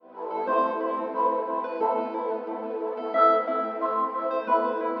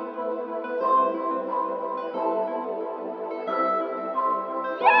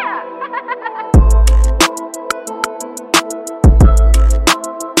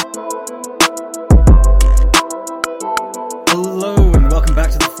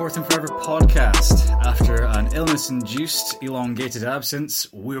illness-induced, elongated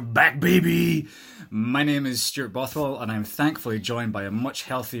absence, we're back, baby! My name is Stuart Bothwell, and I'm thankfully joined by a much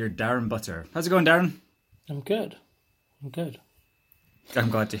healthier Darren Butter. How's it going, Darren? I'm good. I'm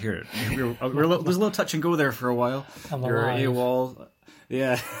glad to hear it. There's a little touch and go there for a while. You're AWOL.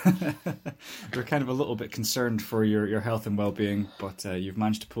 Yeah. We're kind of a little bit concerned for your health and well-being, but you've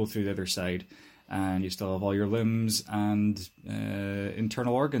managed to pull through the other side, and you still have all your limbs and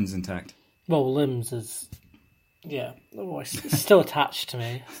internal organs intact. Well, limbs is... Yeah, it's still attached to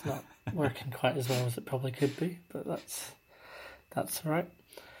me. It's not working quite as well as it probably could be, but that's all right.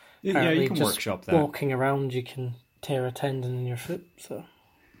 Yeah, you can workshop that. Walking around, you can tear a tendon in your foot, so...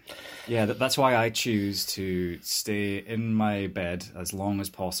 Yeah, that's why I choose to stay in my bed as long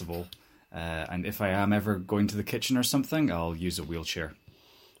as possible. And if I am ever going to the kitchen or something, I'll use a wheelchair.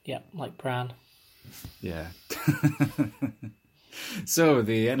 Yeah, like Bran. Yeah. So,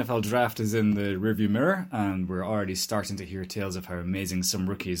 the NFL draft is in the rearview mirror, and we're already starting to hear tales of how amazing some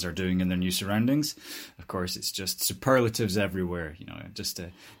rookies are doing in their new surroundings. Of course, it's just superlatives everywhere. You know, just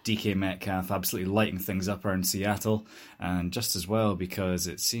DK Metcalf absolutely lighting things up around Seattle, and just as well because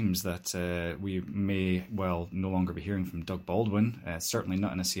it seems that we may, well, no longer be hearing from Doug Baldwin, certainly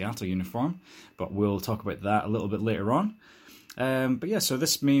not in a Seattle uniform, but we'll talk about that a little bit later on. But yeah, so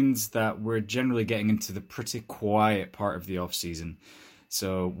this means that we're generally getting into the pretty quiet part of the off-season.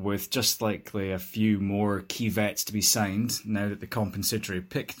 So with just likely a few more key vets to be signed now that the compensatory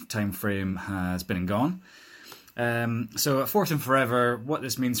pick time frame has been and gone. So at Fourth and Forever, what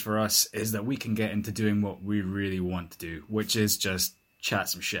this means for us is that we can get into doing what we really want to do, which is just chat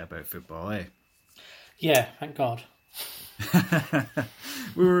some shit about football, eh? Yeah, thank God.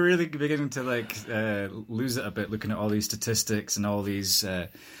 We were really beginning to lose it a bit looking at all these statistics and all these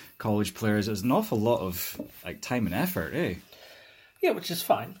college players. There's an awful lot of time and effort, eh? Yeah, which is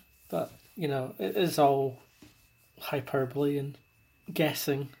fine, but it is all hyperbole and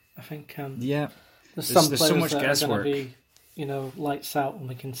guessing. I think yeah, there's some players so much that guesswork. are going to be lights out, and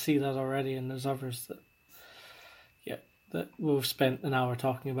we can see that already. And there's others that we've spent an hour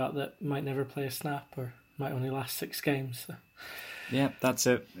talking about that might never play a snap or might only last 6 games. So. Yeah, that's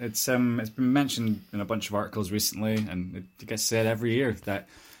it. It's been mentioned in a bunch of articles recently, and it gets said every year that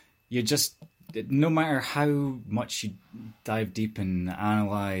you just, no matter how much you dive deep and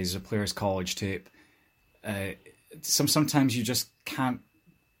analyze a player's college tape, sometimes you just can't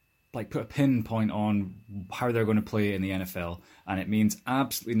put a pinpoint on how they're going to play in the NFL, and it means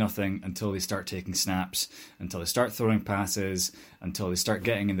absolutely nothing until they start taking snaps, until they start throwing passes, until they start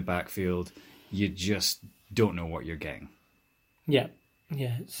getting in the backfield. You just don't know what you're getting. Yeah.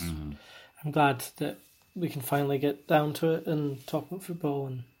 I'm glad that we can finally get down to it and talk about football,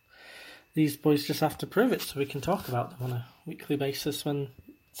 and these boys just have to prove it so we can talk about them on a weekly basis when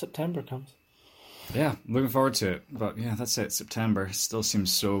September comes. Yeah, looking forward to it. But yeah, that's it. September still seems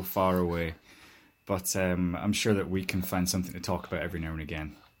so far away. But I'm sure that we can find something to talk about every now and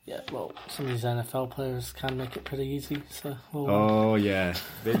again. Yeah, well, some of these NFL players can make it pretty easy. So oh, yeah.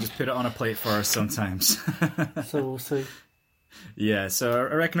 They just put it on a plate for us sometimes. So we'll see. Yeah, so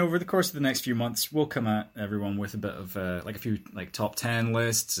I reckon over the course of the next few months, we'll come at everyone with a bit of a few top 10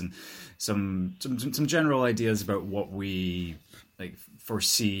 lists and some general ideas about what we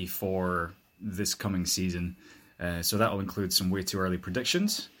foresee for this coming season. So that will include some way too early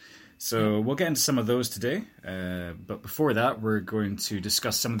predictions. So we'll get into some of those today. But before that, we're going to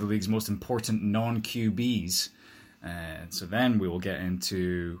discuss some of the league's most important non-QBs. So then we will get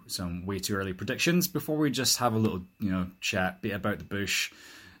into some way too early predictions before we just have a little, chat, beat about the bush,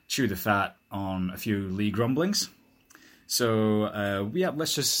 chew the fat on a few league rumblings. So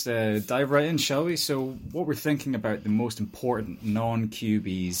let's just dive right in, shall we? So what we're thinking about the most important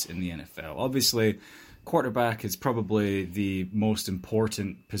non-QBs in the NFL. Obviously, quarterback is probably the most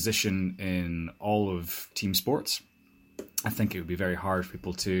important position in all of team sports. I think it would be very hard for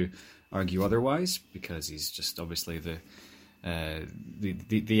people to argue otherwise, because he's just obviously the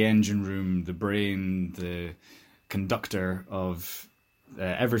engine room, the brain, the conductor of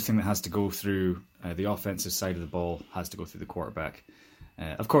everything that has to go through the offensive side of the ball has to go through the quarterback.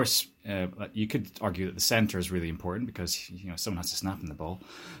 Of course, you could argue that the center is really important because someone has to snap in the ball,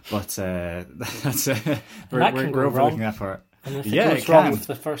 but that's we're overlooking that part. And if it goes wrong with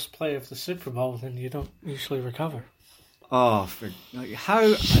the first play of the Super Bowl, then you don't usually recover. Oh, how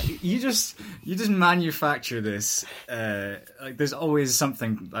you just manufacture this? There's always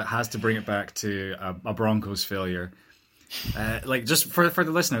something that has to bring it back to a Broncos failure. Just for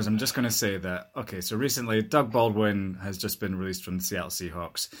the listeners, I'm just going to say that, okay, so recently Doug Baldwin has just been released from the Seattle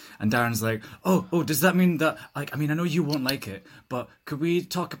Seahawks, and Darren's like, oh, does that mean that, I know you won't like it, but could we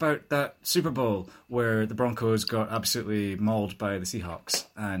talk about that Super Bowl where the Broncos got absolutely mauled by the Seahawks?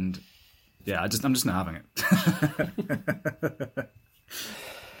 And yeah, I'm just not having it.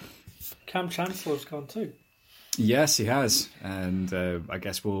 Cam Chancellor's gone too. Yes, he has, and I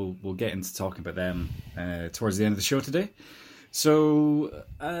guess we'll get into talking about them towards the end of the show today. So,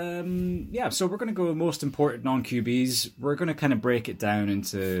 so we're going to go most important non-QBs. We're going to kind of break it down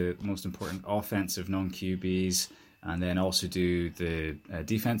into most important offensive non-QBs, and then also do the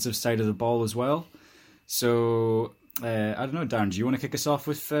defensive side of the ball as well. So, I don't know, Darren, do you want to kick us off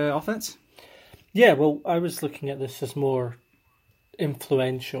with offense? Yeah, well, I was looking at this as more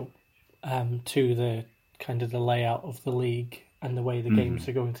influential to the kind of the layout of the league and the way the games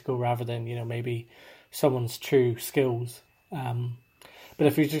are going to go, rather than, maybe someone's true skills. But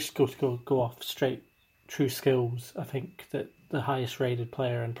if we just go off straight true skills, I think that the highest rated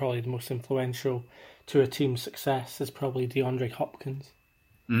player and probably the most influential to a team's success is probably DeAndre Hopkins.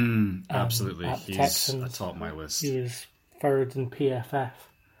 Absolutely. He's Texans, atop my list. He was third in PFF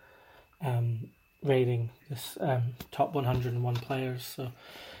rating, this top 101 players. So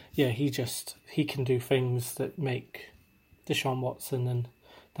yeah, he can do things that make Deshaun Watson and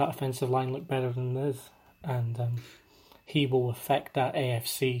that offensive line look better than it is. And he will affect that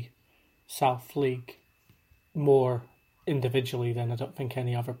AFC South League more individually than I don't think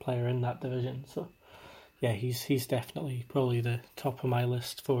any other player in that division. So yeah, he's definitely probably the top of my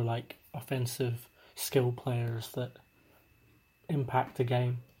list for like offensive skill players that impact the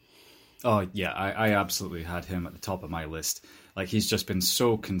game. Oh yeah, I absolutely had him at the top of my list. Like, he's just been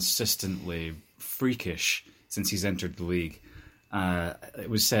so consistently freakish since he's entered the league. It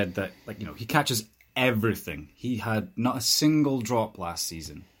was said that, he catches everything. He had not a single drop last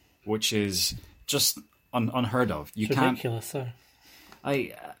season, which is just unheard of. It's ridiculous, sir.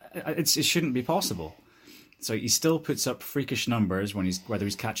 It shouldn't be possible. So he still puts up freakish numbers whether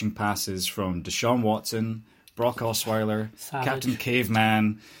he's catching passes from Deshaun Watson, Brock Osweiler, Savage, Captain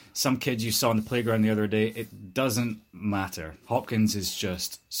Caveman, some kid you saw on the playground the other day. It doesn't matter. Hopkins is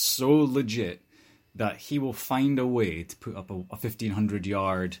just so legit that he will find a way to put up a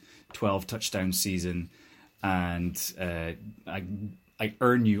 1,500-yard, 12-touchdown season, and I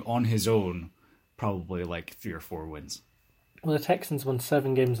earn you on his own probably like 3 or 4 wins. Well, the Texans won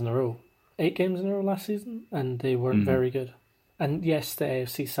 7 games in a row. 8 games in a row last season, and they weren't very good. And yes, the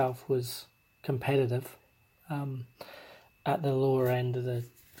AFC South was competitive at the lower end of the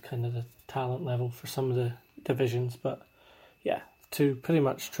kind of the talent level for some of the divisions, but yeah, to pretty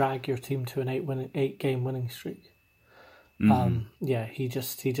much drag your team to an 8-game winning streak. He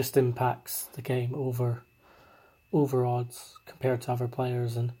just impacts the game over odds compared to other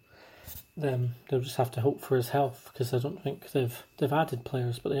players, and they'll just have to hope for his health, because I don't think they've added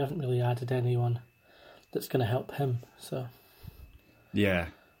players, but they haven't really added anyone that's going to help him. So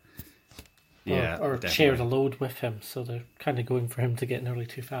or share the load with him, so they're kind of going for him to get nearly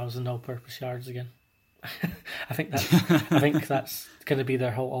 2,000 all-purpose yards again. I think that's going to be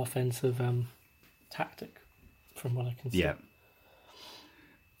their whole offensive tactic, from what I can see.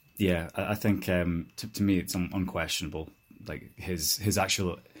 Yeah, I think to me it's unquestionable. Like his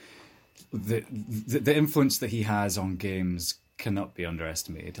actual the influence that he has on games cannot be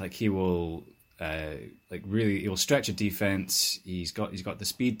underestimated. Like, he will he will stretch a defense. He's got the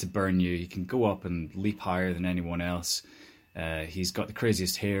speed to burn you. He can go up and leap higher than anyone else. He's got the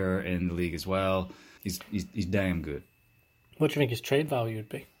craziest hair in the league as well. He's damn good. What do you think his trade value would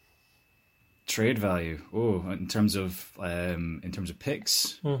be? Trade value? Oh, in terms of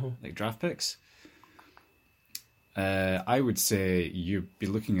picks, like draft picks, I would say you'd be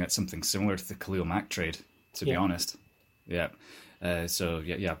looking at something similar to the Khalil Mack trade. To be honest, yeah. So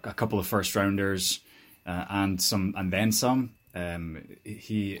a couple of first rounders and then some.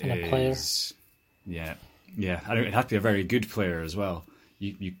 He and a is, player. Yeah. It'd have to be a very good player as well.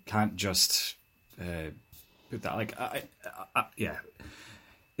 You can't just put that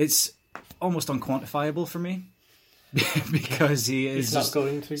It's almost unquantifiable for me because he is. He's not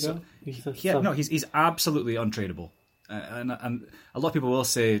going to go. He's absolutely untradeable, and a lot of people will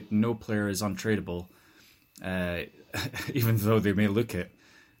say no player is untradeable. Even though they may look it.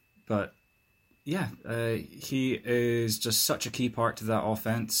 But he is just such a key part to that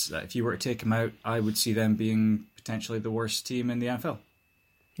offense that if you were to take him out, I would see them being potentially the worst team in the NFL.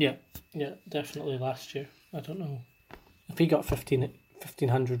 Yeah, definitely last year. I don't know. If he got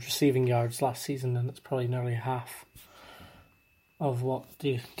 1,500 receiving yards last season, then it's probably nearly half of what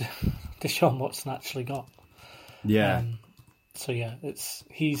Deshaun Watson actually got. Yeah. So yeah,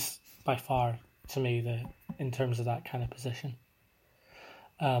 he's by far to me in terms of that kind of position.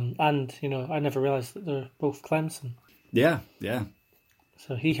 And I never realised that they're both Clemson. Yeah.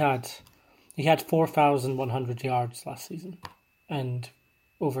 So he had 4,100 yards last season, and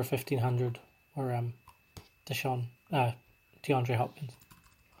over 1,500 were DeAndre Hopkins.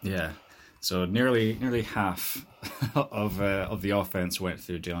 Yeah. So nearly half of the offense went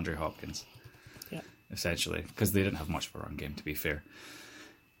through DeAndre Hopkins. Yeah. Essentially, because they didn't have much of a run game, to be fair.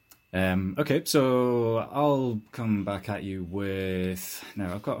 Okay, so I'll come back at you with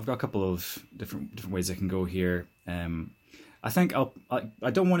now. I've got a couple of different ways I can go here. I think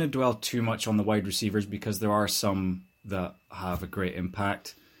I don't want to dwell too much on the wide receivers because there are some that have a great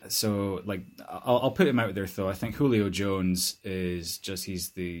impact. So I'll put him out there though. I think Julio Jones he's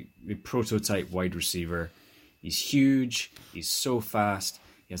the prototype wide receiver. He's huge. He's so fast.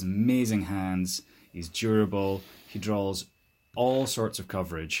 He has amazing hands. He's durable. He draws all sorts of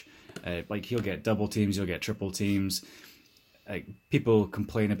coverage. He'll get double teams, he'll get triple teams. People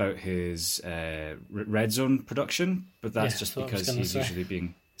complain about his red zone production, but that's just because he's usually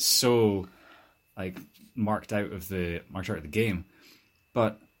being so marked out of the game.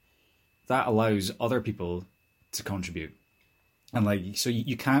 But that allows other people to contribute, and so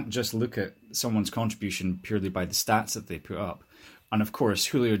you can't just look at someone's contribution purely by the stats that they put up. And of course,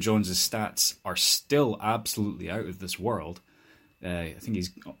 Julio Jones's stats are still absolutely out of this world. I think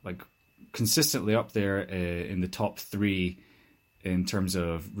he's consistently up there in the top 3 in terms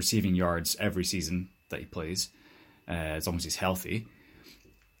of receiving yards every season that he plays, as long as he's healthy.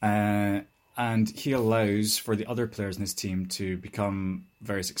 And he allows for the other players in his team to become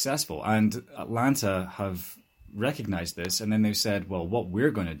very successful. And Atlanta have recognized this, and then they've said, well, what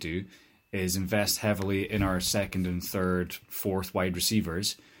we're going to do is invest heavily in our second and third, fourth wide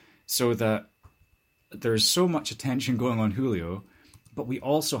receivers so that there's so much attention going on Julio, but we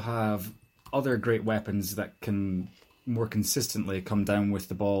also have other great weapons that can more consistently come down with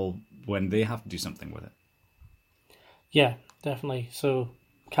the ball when they have to do something with it. Yeah, definitely. So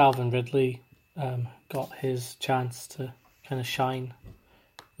Calvin Ridley got his chance to kind of shine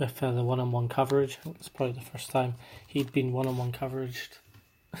with the one-on-one coverage. It's probably the first time he'd been one-on-one coveraged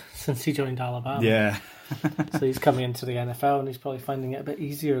since he joined Alabama. Yeah. So he's coming into the NFL and he's probably finding it a bit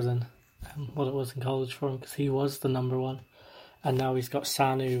easier than what it was in college for him because he was the number one. And now he's got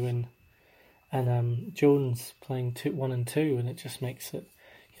Sanu and Jones playing 1 and 2, and it just makes it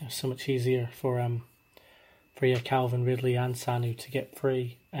so much easier for Calvin Ridley and Sanu to get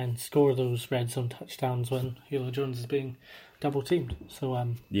free and score those red zone touchdowns when Julio Jones is being double teamed. So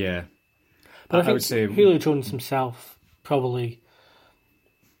yeah, but I would say Julio Jones himself probably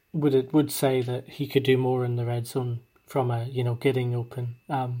would say that he could do more in the red zone from getting open.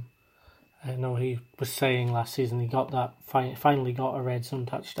 I know he was saying last season he got that finally got a red zone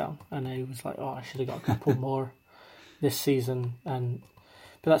touchdown, and he was like, "Oh, I should have got a couple more this season." But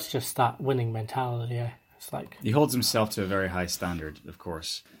that's just that winning mentality. Yeah, it's like he holds himself to a very high standard, of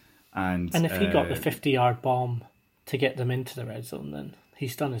course, and if he got the 50-yard bomb to get them into the red zone, then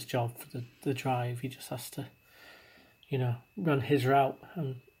he's done his job for the drive. He just has to, run his route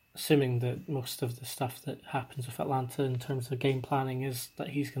and. Assuming that most of the stuff that happens with Atlanta in terms of game planning is that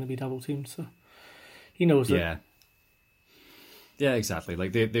he's going to be double teamed, so he knows it. Yeah, exactly.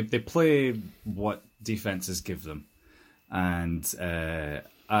 They play what defenses give them, and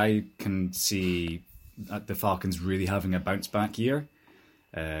I can see the Falcons really having a bounce back year.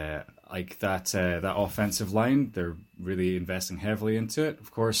 That offensive line, they're really investing heavily into it.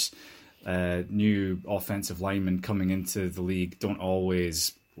 Of course, new offensive linemen coming into the league don't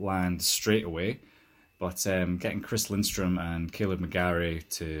always land straight away, but getting Chris Lindstrom and Caleb McGarry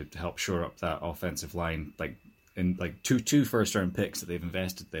to help shore up that offensive line, two first-round picks that they've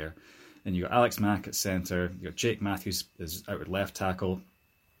invested there. And you got Alex Mack at center, you got Jake Matthews is out at left tackle.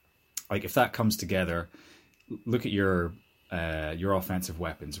 If that comes together, look at your offensive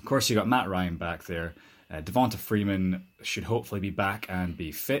weapons. Of course, you got Matt Ryan back there. Devonta Freeman should hopefully be back and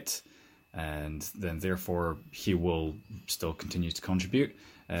be fit, and then therefore he will still continue to contribute.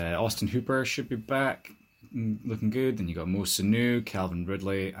 Austin Hooper should be back, looking good. Then you got Mo Sanu, Calvin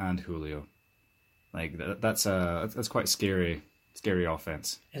Ridley, and Julio. That's quite scary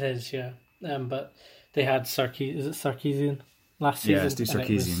offense. It is, yeah. But they had Sarkisian last season? Yeah, Steve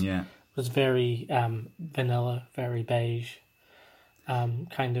Sarkisian. Was very vanilla, very beige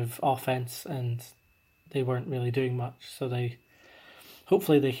kind of offense, and they weren't really doing much. So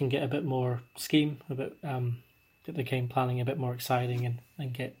hopefully they can get a bit more scheme, get the game planning a bit more exciting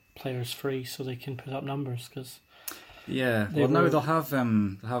and get players free so they can put up numbers. Now they'll have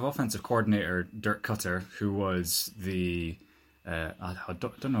offensive coordinator Dirk Cutter, who was the I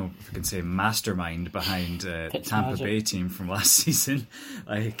don't know if I can say mastermind behind Tampa Bay team from last season.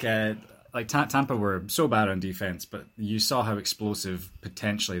 Tampa were so bad on defense, but you saw how explosive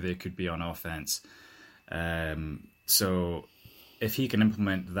potentially they could be on offense. So if he can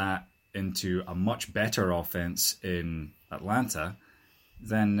implement that into a much better offense in Atlanta,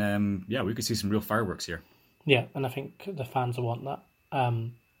 then we could see some real fireworks here. Yeah, and I think the fans will want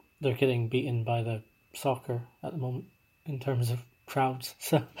that. They're getting beaten by the soccer at the moment in terms of crowds.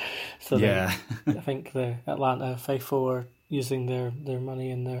 So yeah. I think the Atlanta faithful are using their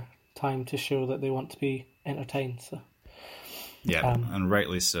money and their time to show that they want to be entertained. So yeah, and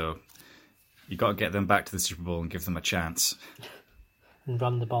rightly so. You got to get them back to the Super Bowl and give them a chance. And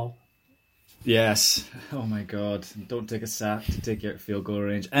run the ball. Yes. Oh my God. Don't take a sack to take you out field goal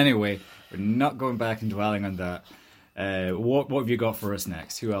range. Anyway, we're not going back and dwelling on that. What have you got for us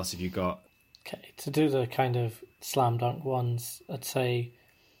next? Who else have you got? Okay, to do the kind of slam dunk ones, I'd say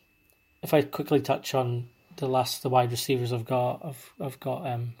if I quickly touch on the wide receivers I've got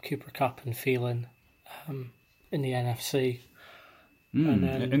Cooper Kupp and Thielen in the NFC. And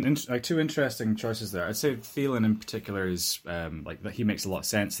then, two interesting choices there. I'd say Thielen in particular is he makes a lot of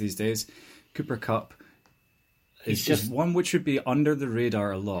sense these days. Cooper Kupp is just one which would be under the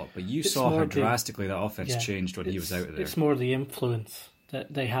radar a lot, but you saw how drastically that offense changed when he was out there. It's more the influence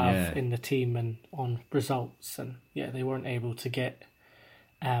that they have in the team and on results, and they weren't able to get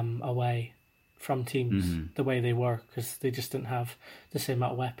away from teams the way they were because they just didn't have the same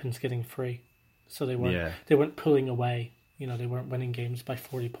amount of weapons getting free, so they weren't pulling away. They weren't winning games by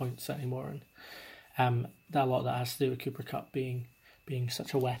 40 points anymore, and a lot of that has to do with Cooper Kupp being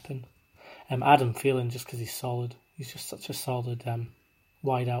such a weapon. Adam Thielen, just because he's solid, he's just such a solid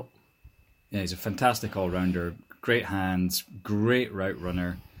wide out. Yeah, he's a fantastic all rounder. Great hands, great route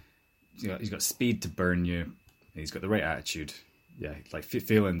runner. He's got speed to burn you. He's got the right attitude. Yeah,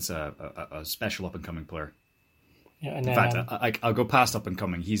 Thielen's a special up and coming player. Yeah, and in fact, I'll go past up and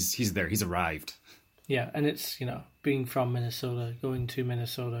coming. He's there. He's arrived. Yeah, and it's being from Minnesota, going to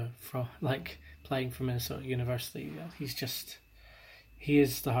Minnesota, playing for Minnesota University. He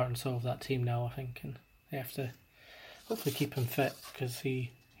is the heart and soul of that team now, I think, and they have to hopefully keep him fit because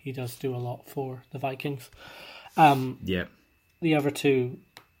he does do a lot for the Vikings. The other two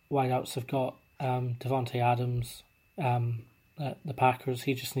wideouts have got Devontae Adams, the Packers.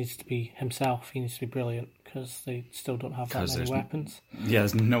 He just needs to be himself. He needs to be brilliant because they still don't have that many weapons.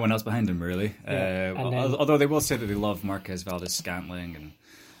 There's no one else behind him, really. Although they will say that they love Marquez Valdes-Scantling and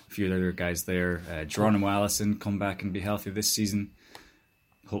a few other guys there. Geronimo Allison come back and be healthy this season.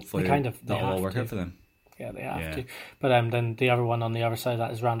 Hopefully that'll all work out for them. Yeah, they have to. But then the other one on the other side of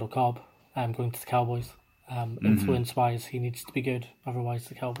that is Randall Cobb going to the Cowboys. Influence-wise, he needs to be good. Otherwise,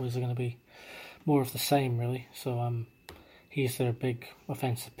 the Cowboys are going to be more of the same, really. So he's their big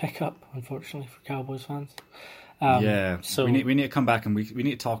offensive pickup, unfortunately, for Cowboys fans. So we need to come back and we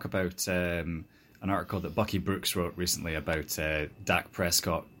need to talk about an article that Bucky Brooks wrote recently about Dak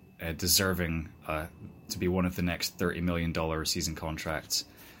Prescott deserving to be one of the next $30 million season contracts.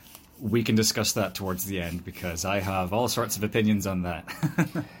 We can discuss that towards the end because I have all sorts of opinions on that.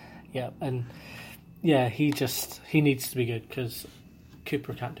 He needs to be good because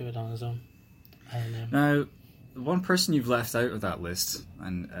Cooper can't do it on his own. Now, one person you've left out of that list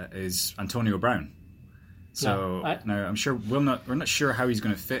is Antonio Brown. So now I'm sure we're not sure how he's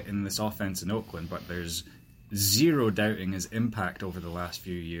going to fit in this offense in Oakland, but there's zero doubting his impact over the last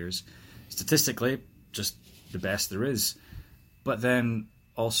few years. Statistically, just the best there is. But then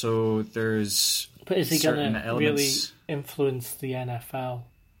also there's is he going to really influence the NFL?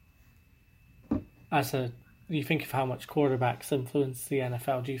 You think of how much quarterbacks influence the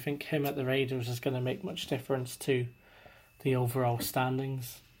NFL. Do you think him at the Raiders is going to make much difference to the overall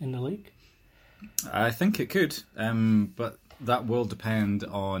standings in the league? I think it could, but that will depend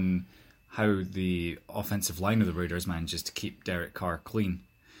on how the offensive line of the Raiders manages to keep Derek Carr clean.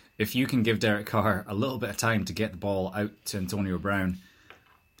 If you can give Derek Carr a little bit of time to get the ball out to Antonio Brown,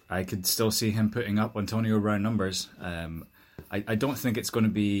 I could still see him putting up Antonio Brown numbers. I don't think it's going to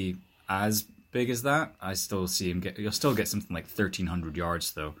be as big as that. I still see him you'll still get something like 1,300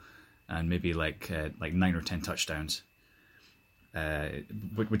 yards though, and maybe like 9 or 10 touchdowns,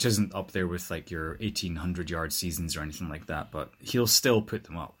 which isn't up there with like your 1,800 yard seasons or anything like that. But he'll still put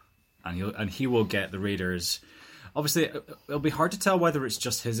them up, and he will get the Raiders. Obviously, it'll be hard to tell whether it's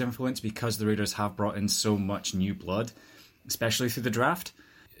just his influence because the Raiders have brought in so much new blood, especially through the draft.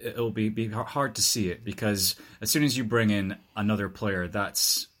 It'll be hard to see it because as soon as you bring in another player,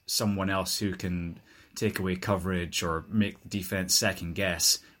 that's someone else who can take away coverage or make the defense second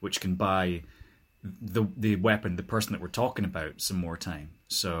guess, which can buy the weapon, the person that we're talking about, some more time.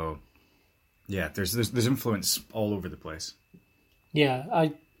 So yeah, there's influence all over the place. Yeah,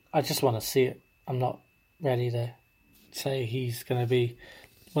 I just want to see it. I'm not ready to say he's going to be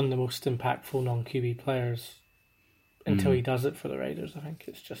one of the most impactful non-QB players until he does it for the Raiders. I think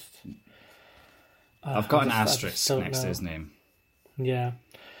it's just... I've got an asterisk next to his name. Yeah.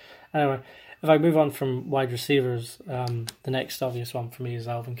 Anyway, if I move on from wide receivers, the next obvious one for me is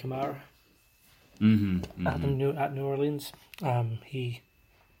Alvin Kamara. At New Orleans. He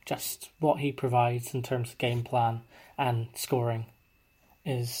just what he provides in terms of game plan and scoring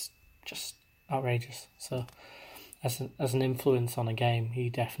is just outrageous. So as an influence on a game, he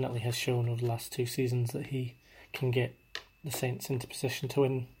definitely has shown over the last 2 seasons that he can get the Saints into position to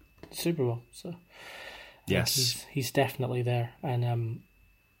win the Super Bowl. So yes, he's definitely there, and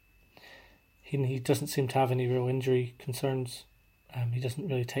he doesn't seem to have any real injury concerns. He doesn't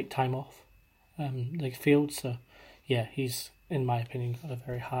really take time off like Fields. So yeah, he's, in my opinion, got a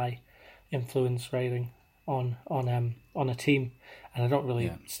very high influence rating on a team, and I don't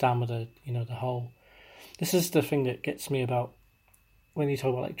really stand with the whole. This is the thing that gets me about when you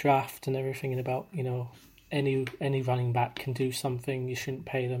talk about like draft and everything, and about any running back can do something, you shouldn't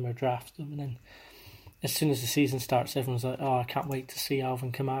pay them or draft them, and then as soon as the season starts, everyone's like, oh, I can't wait to see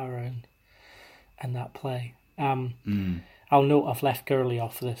Alvin Kamara and that play. I'll note I've left Gurley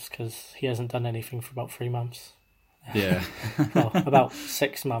off this because he hasn't done anything for about 3 months. Yeah. Well, about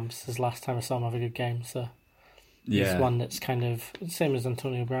 6 months is the last time I saw him have a good game. So he's one that's kind of, same as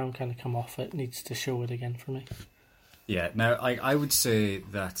Antonio Brown, kind of come off it, needs to show it again for me. Yeah, now I would say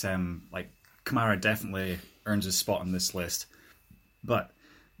that Kamara definitely earns a spot on this list, but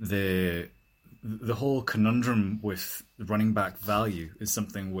the whole conundrum with running back value is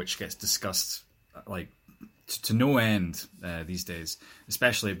something which gets discussed to no end these days,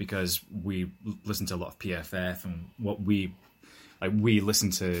 especially because we listen to a lot of PFF and what we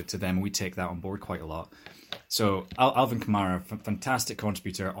listen to them and we take that on board quite a lot. So Alvin Kamara, fantastic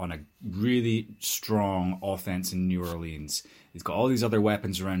contributor on a really strong offense in New Orleans. He's got all these other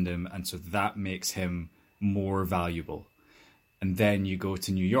weapons around him, and so that makes him more valuable. And then you go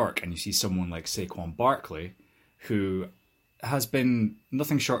to New York and you see someone like Saquon Barkley, who has been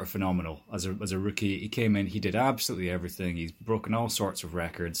nothing short of phenomenal as a rookie. He came in, he did absolutely everything. He's broken all sorts of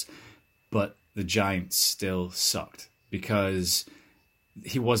records, but the Giants still sucked because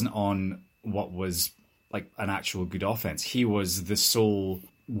he wasn't on what was like an actual good offense. He was the sole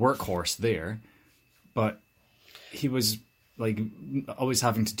workhorse there, but he was like always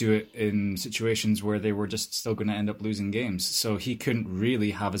having to do it in situations where they were just still going to end up losing games. So he couldn't really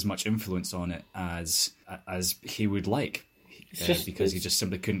have as much influence on it as he would like. Because he just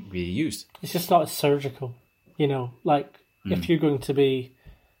simply couldn't be used. It's just not as surgical, if you're going to be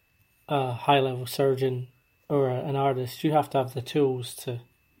a high-level surgeon or an artist, you have to have the tools to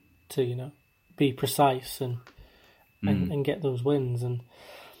be precise and get those wins. And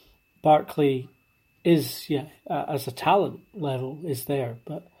Barkley is, as a talent level, is there,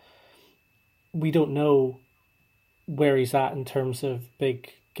 but we don't know where he's at in terms of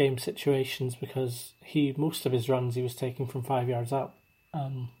big game situations because most of his runs he was taking from 5 yards out.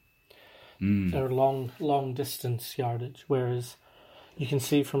 They're long distance yardage, whereas you can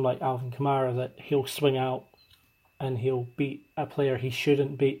see from like Alvin Kamara that he'll swing out and he'll beat a player he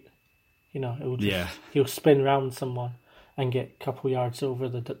shouldn't beat. He'll spin around someone and get a couple yards over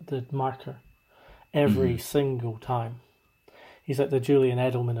the marker every single time. He's like the Julian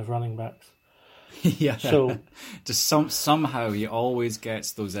Edelman of running backs. Yeah. So just somehow he always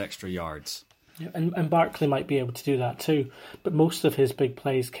gets those extra yards. Yeah, and Barkley might be able to do that too, but most of his big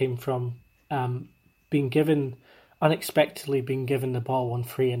plays came from unexpectedly being given the ball on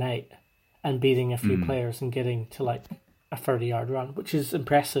 3 and 8 and beating a few players and getting to like a 30-yard run, which is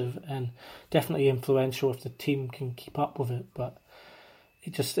impressive and definitely influential if the team can keep up with it. But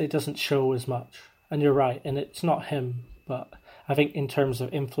it doesn't show as much. And you're right, and it's not him, but I think in terms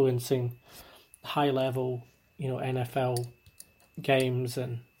of influencing high-level, NFL games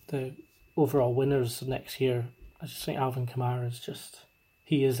and the overall winners next year, I just think Alvin Kamara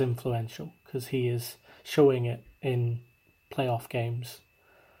he is influential because he is showing it in playoff games.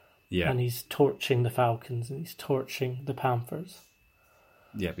 Yeah. And he's torching the Falcons and he's torching the Panthers.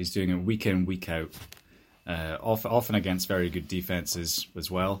 Yeah, he's doing it week in, week out. Often against very good defenses as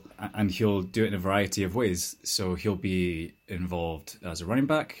well, and he'll do it in a variety of ways. So he'll be involved as a running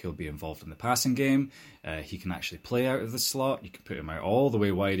back, he'll be involved in the passing game, he can actually play out of the slot, you can put him out all the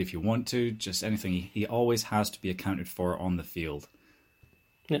way wide if you want to, just anything. He always has to be accounted for on the field.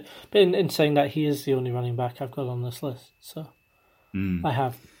 Yeah, but in saying that, he is the only running back I've got on this list, so I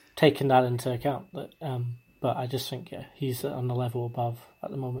have taken that into account. But I just think, he's on the level above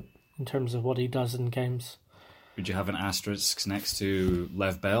at the moment in terms of what he does in games. Would you have an asterisk next to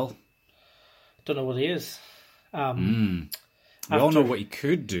Lev Bell? Don't know what he is. We all know what he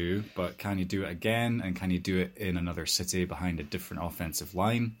could do, but can he do it again? And can he do it in another city behind a different offensive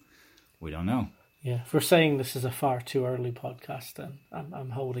line? We don't know. Yeah, if we're saying this is a far too early podcast, then I'm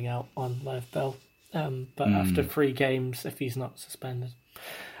holding out on Lev Bell. But after 3 games, if he's not suspended,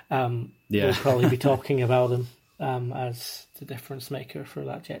 we'll probably be talking about him as the difference maker for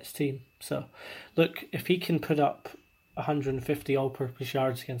that Jets team. So, look, if he can put up 150 all-purpose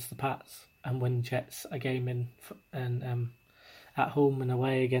yards against the Pats and win Jets a game at home and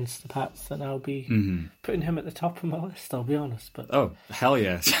away against the Pats, then I'll be putting him at the top of my list, I'll be honest. But oh, hell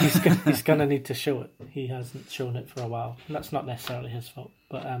yes. he's going to need to show it. He hasn't shown it for a while. And that's not necessarily his fault.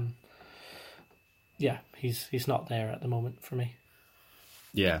 But, he's not there at the moment for me.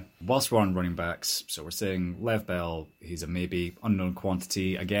 Yeah, whilst we're on running backs, so we're saying Lev Bell, he's a maybe unknown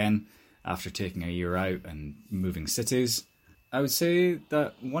quantity again after taking a year out and moving cities. I would say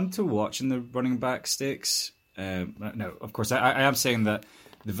that one to watch in the running back stakes. No, of course, I am saying that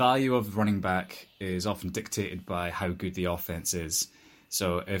the value of running back is often dictated by how good the offense is.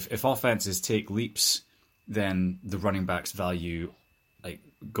 So if offenses take leaps, then the running back's value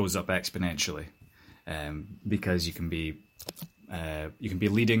goes up exponentially, because you can be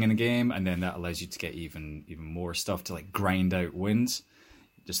leading in a game, and then that allows you to get even more stuff to grind out wins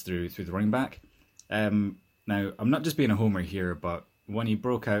just through the running back. Now, I'm not just being a homer here, but when he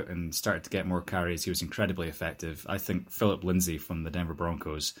broke out and started to get more carries, he was incredibly effective. I think Philip Lindsay from the Denver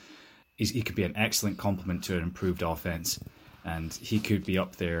Broncos, he could be an excellent complement to an improved offense, and he could be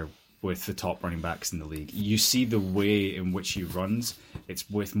up there with the top running backs in the league. You see the way in which he runs, it's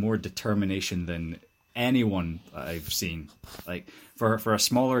with more determination than anyone I've seen. For a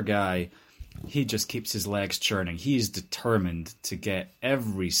smaller guy, he just keeps his legs churning. He's determined to get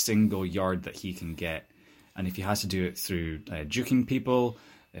every single yard that he can get. And if he has to do it through juking people,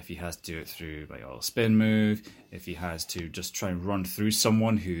 if he has to do it through a spin move, if he has to just try and run through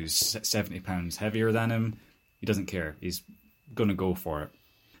someone who's 70 pounds heavier than him, he doesn't care. He's going to go for it.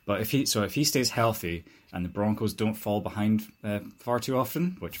 But if he stays healthy and the Broncos don't fall behind far too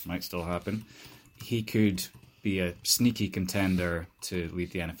often, which might still happen, he could be a sneaky contender to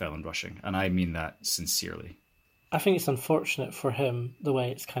lead the NFL in rushing. And I mean that sincerely. I think it's unfortunate for him the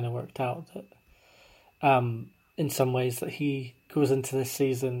way it's kind of worked out, that in some ways that he goes into this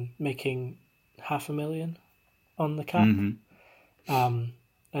season making $500,000 on the cap.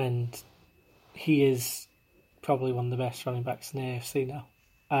 And he is probably one of the best running backs in the AFC now.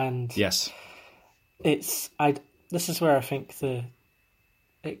 And yes, this is where I think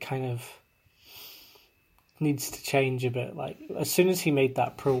it kind of needs to change a bit. As soon as he made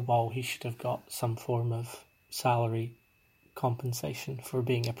that Pro Bowl, he should have got some form of salary compensation for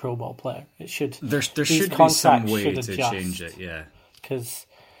being a Pro Bowl player. It should there should be some way to change it, yeah. Because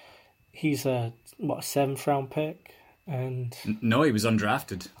he's a 7th round pick, and no, he was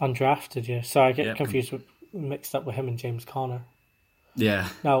undrafted. Undrafted, yeah. So I get mixed up with him and James Conner. Yeah.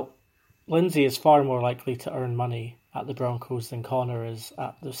 Now, Lindsay is far more likely to earn money at the Broncos than Conner is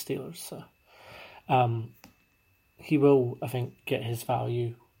at the Steelers. So, he will, I think, get his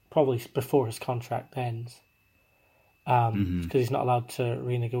value probably before his contract ends. Because he's not allowed to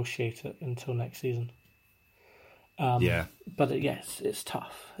renegotiate it until next season. But yes, it's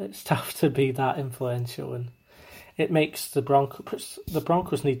tough. It's tough to be that influential, and it makes the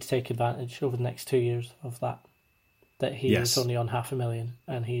Broncos need to take advantage over the next 2 years of that he is only on $500,000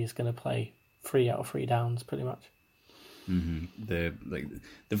 and he is going to play 3 out of 3 downs pretty much. The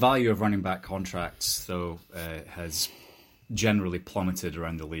value of running back contracts, though, has generally plummeted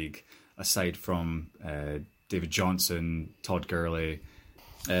around the league, aside from David Johnson, Todd Gurley,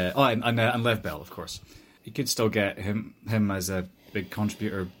 and Lev Bell, of course. You could still get him as a big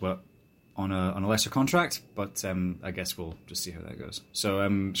contributor, but on a lesser contract. But I guess we'll just see how that goes. So,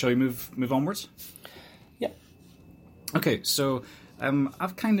 shall we move onwards? Yeah. Okay, so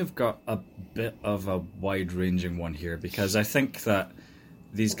I've kind of got a bit of a wide-ranging one here, because I think that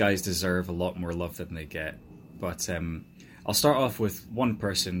these guys deserve a lot more love than they get. But I'll start off with one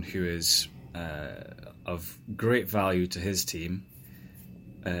person who is of great value to his team,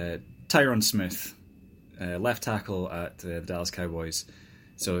 Tyron Smith, left tackle at the Dallas Cowboys.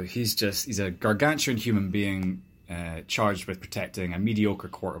 So he's a gargantuan human being charged with protecting a mediocre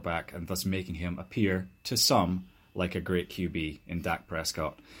quarterback and thus making him appear to some like a great QB in Dak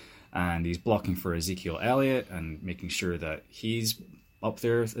Prescott. And he's blocking for Ezekiel Elliott and making sure that he's up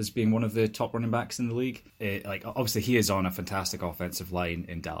there as being one of the top running backs in the league. Like obviously he is on a fantastic offensive line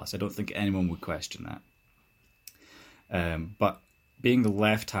in Dallas. I don't think anyone would question that. But being the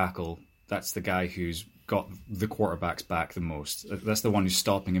left tackle, that's the guy who's got the quarterback's back the most. That's the one who's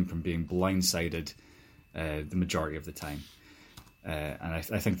stopping him from being blindsided the majority of the time. And I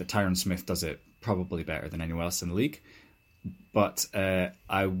think that Tyron Smith does it probably better than anyone else in the league. But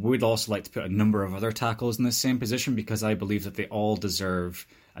I would also like to put a number of other tackles in the same position because I believe that they all deserve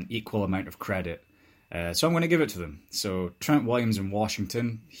an equal amount of credit. So I'm going to give it to them. So Trent Williams in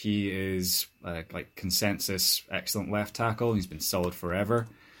Washington, he is like consensus excellent left tackle. He's been solid forever.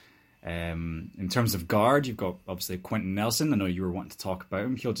 In terms of guard, you've got obviously Quentin Nelson. I know you were wanting to talk about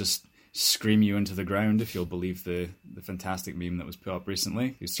him. He'll just scream you into the ground if you'll believe the fantastic meme that was put up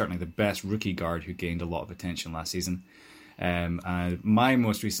recently. He's certainly the best rookie guard who gained a lot of attention last season. And my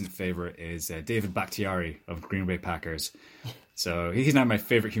most recent favourite is David Bakhtiari of Green Bay Packers. So he's now my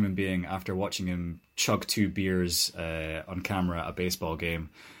favourite human being after watching him chug 2 beers on camera at a baseball game.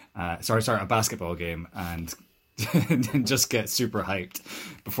 A basketball game, and just get super hyped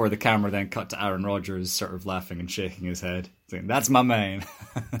before the camera then cut to Aaron Rodgers sort of laughing and shaking his head, saying, "That's my man."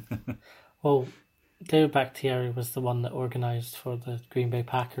 Well, David Bakhtiari was the one that organised for the Green Bay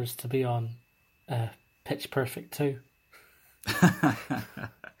Packers to be on Pitch Perfect 2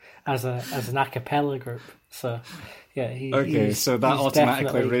 as an a cappella group. So, yeah, so that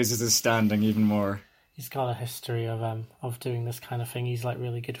automatically raises his standing even more. He's got a history of doing this kind of thing. He's like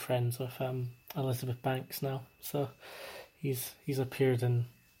really good friends with Elizabeth Banks now, so he's appeared in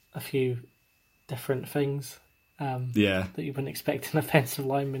a few different things that you wouldn't expect an offensive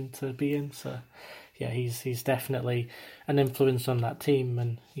lineman to be in. So yeah, he's definitely an influence on that team,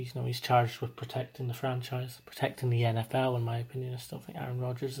 and he's charged with protecting the franchise, protecting the NFL. In my opinion, I still think Aaron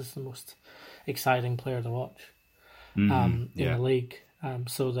Rodgers is the most exciting player to watch in the league.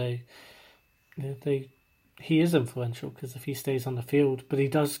 So he is influential because if he stays on the field, but he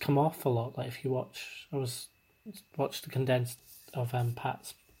does come off a lot. Like if you watched the condensed of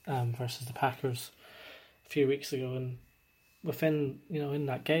Pats versus the Packers a few weeks ago, and within in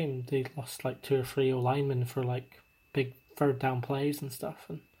that game they lost like 2 or 3 linemen for like big third down plays and stuff,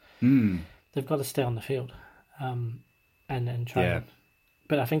 and they've got to stay on the field and try. Yeah.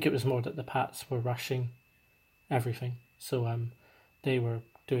 But I think it was more that the Pats were rushing everything, so they were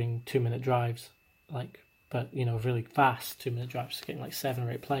doing 2-minute drives, but really fast 2-minute drives, getting like 7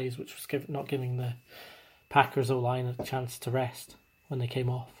 or 8 plays, which was not giving the Packers O-line a chance to rest when they came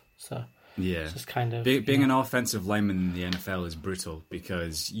off. So yeah, it's just kind of being an offensive lineman in the NFL is brutal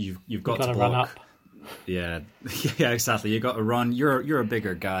because you've got to block. Run up. Yeah, exactly. You got to run. You're a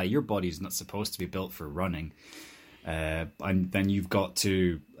bigger guy. Your body's not supposed to be built for running, and then you've got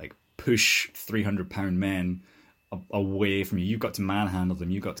to like push 300-pound men away from you. You've got to manhandle them.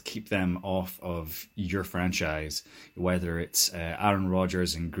 You've got to keep them off of your franchise, whether it's Aaron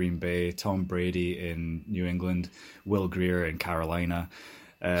Rodgers in Green Bay, Tom Brady in New England, Will Grier in Carolina.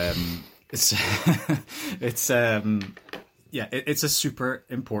 It's a super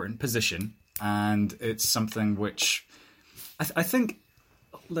important position, and it's something which I think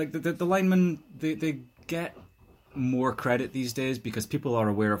like the linemen they get more credit these days because people are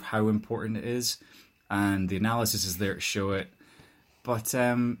aware of how important it is. And the analysis is there to show it. But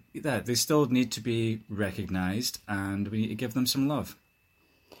they still need to be recognised, and we need to give them some love.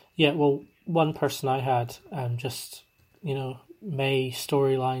 Yeah, well, one person I had May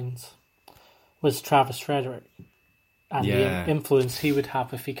storylines was Travis Frederick. And the influence he would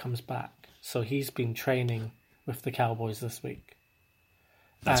have if he comes back. So he's been training with the Cowboys this week.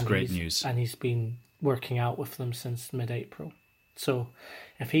 That's great news. And he's been working out with them since mid-April. So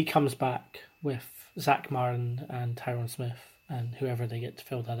if he comes back with Zach Martin and Tyron Smith and whoever they get to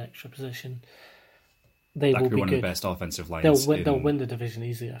fill that extra position, they will be one of the best offensive lines. They'll win the division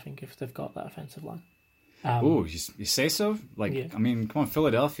easily, I think, if they've got that offensive line. You say so? I mean, come on,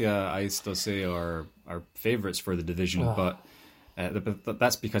 Philadelphia, I still say are favourites for the division, but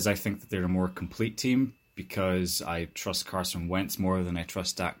that's because I think that they're a more complete team because I trust Carson Wentz more than I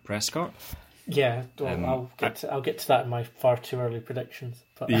trust Dak Prescott. Yeah, well, I'll get to that in my far too early predictions.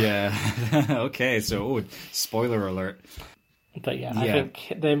 But, yeah, okay. So, spoiler alert. But I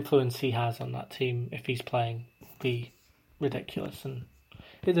think the influence he has on that team, if he's playing, be ridiculous, and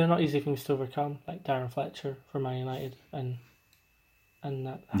they're not easy things to overcome. Like Darren Fletcher for Man United, and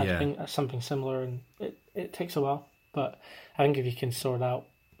that has been something similar, and it takes a while. But I think if you can sort out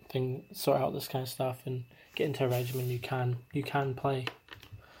this kind of stuff and get into a regimen, you can play.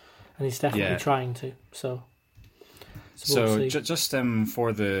 And he's definitely trying to. So we'll just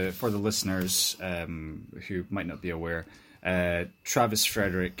for the listeners who might not be aware, Travis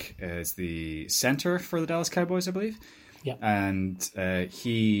Frederick is the center for the Dallas Cowboys, I believe. Yeah. And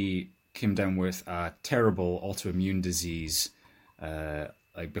he came down with a terrible autoimmune disease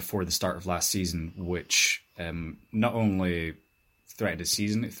like before the start of last season, which not only threatened his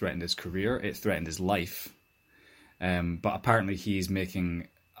season, it threatened his career, it threatened his life. But apparently he's making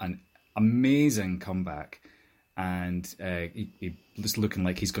an amazing comeback, and he's looking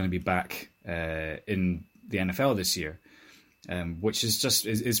like he's going to be back in the NFL this year. Which is just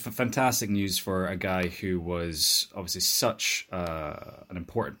is fantastic news for a guy who was obviously such an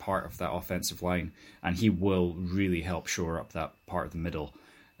important part of that offensive line, and he will really help shore up that part of the middle.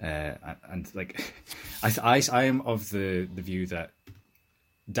 And like, I am of the view that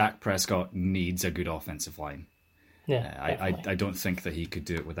Dak Prescott needs a good offensive line. Yeah, I don't think that he could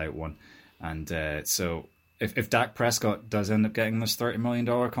do it without one. And so if Dak Prescott does end up getting this $30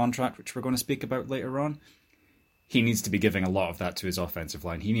 million contract, which we're going to speak about later on, he needs to be giving a lot of that to his offensive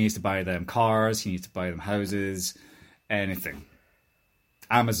line. He needs to buy them cars. He needs to buy them houses, anything.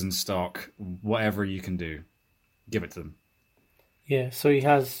 Amazon stock, whatever you can do, give it to them. Yeah, so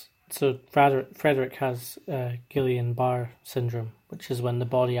Frederick has Guillain-Barré syndrome, which is when the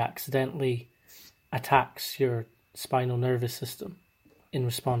body accidentally attacks your spinal nervous system in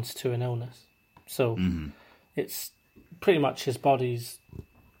response to an illness. So it's pretty much his body's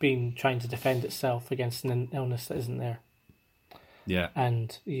been trying to defend itself against an illness that isn't there. Yeah.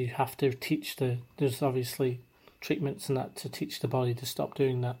 And you have to teach there's obviously treatments and that to teach the body to stop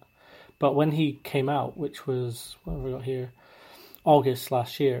doing that. But when he came out, which was, what have we got here, August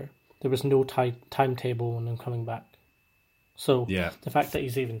last year, there was no timetable on him coming back. So the fact that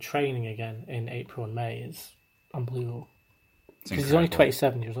he's even training again in April and May is unbelievable. Because he's only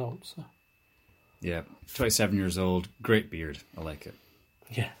 27 years old. So. Yeah, 27 years old, great beard. I like it.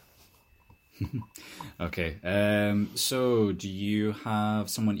 Yeah. Okay. So, do you have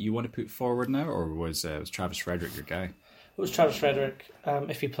someone you want to put forward now, or was Travis Frederick your guy? It was Travis Frederick,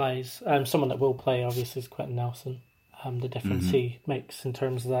 if he plays. Someone that will play, obviously, is Quentin Nelson. The difference he makes in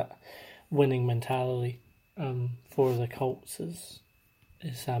terms of that winning mentality for the Colts is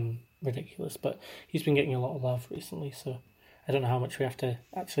ridiculous. But he's been getting a lot of love recently, so I don't know how much we have to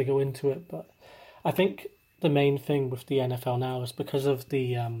actually go into it. But I think the main thing with the NFL now is because of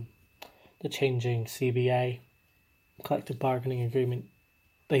the changing CBA, collective bargaining agreement,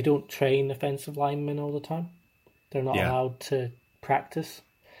 they don't train offensive linemen all the time. They're not allowed to practice.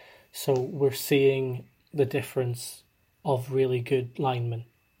 So we're seeing the difference of really good linemen.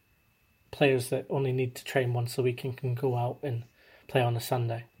 Players that only need to train once a week and can go out and play on a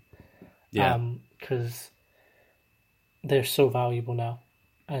Sunday. Yeah. Because they're so valuable now.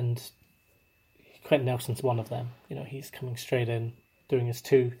 And Quentin Nelson's one of them. You know, he's coming straight in, doing his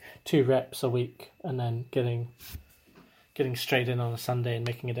two reps a week, and then getting straight in on a Sunday and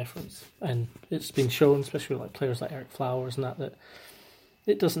making a difference. And it's been shown, especially with like players like Eric Flowers and that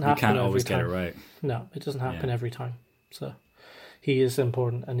it doesn't happen every time. You can't always get it right. No, it doesn't happen every time. So he is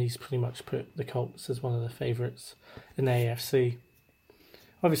important, and he's pretty much put the Colts as one of the favourites in the AFC.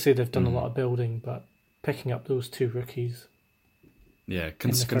 Obviously, they've done a lot of building, but picking up those two rookies. Yeah,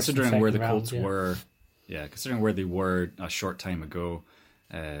 considering where the Colts were, considering where they were a short time ago,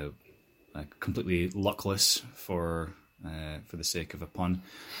 completely luckless for the sake of a pun.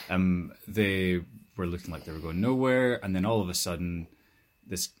 They were looking like they were going nowhere, and then all of a sudden,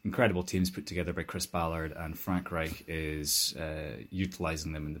 this incredible team's put together by Chris Ballard, and Frank Reich is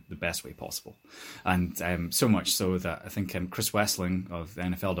utilising them in the best way possible. And so much so that I think Chris Wessling of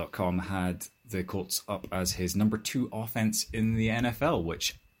NFL.com had the Colts up as his number 2 offense in the NFL,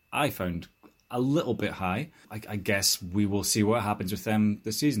 which I found a little bit high. I guess we will see what happens with them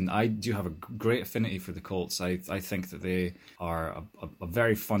this season. I do have a great affinity for the Colts. I think that they are a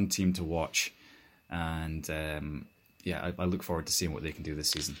very fun team to watch. And I look forward to seeing what they can do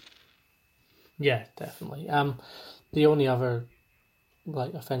this season. Yeah, definitely. The only other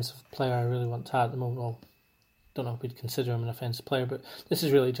offensive player I really want to add at the moment, well, don't know if we'd consider him an offensive player, but this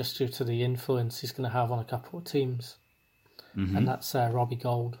is really just due to the influence he's going to have on a couple of teams. And that's Robbie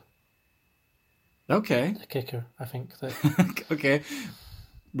Gould. Okay. The kicker, I think. Okay.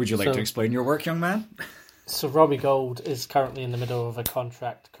 Would you like to explain your work, young man? So Robbie Gould is currently in the middle of a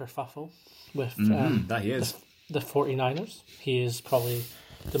contract kerfuffle with that he is. The 49ers. He is probably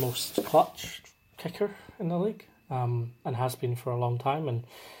the most clutch kicker in the league, and has been for a long time.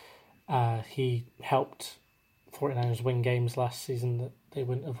 And he helped 49ers win games last season that they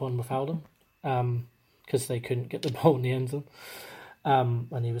wouldn't have won without him, because they couldn't get the ball in the end zone.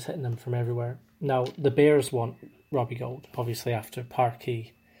 And he was hitting them from everywhere. Now, the Bears want Robbie Gould, obviously after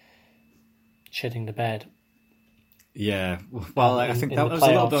Parkey shitting the bed. Yeah, well, I think that in the was a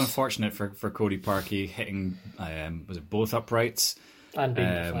little bit playoffs. unfortunate for Cody Parkey hitting, was it both uprights? And being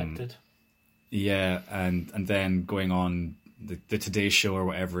deflected. Yeah, and then going on the Today Show or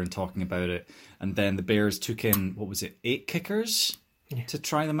whatever and talking about it, and then the Bears took in, what was it, 8 kickers to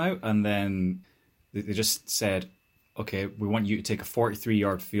try them out, and then they just said, okay, we want you to take a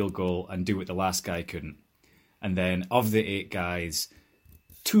 43-yard field goal and do what the last guy couldn't. And then of the 8 guys,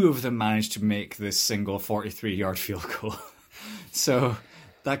 2 of them managed to make this single 43-yard field goal. So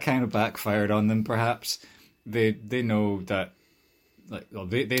that kind of backfired on them, perhaps. They know that,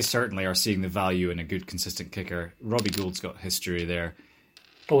 they certainly are seeing the value in a good, consistent kicker. Robbie Gould's got history there.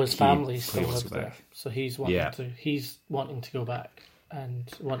 Oh, his family still lives there. back. So he's wanting to go back and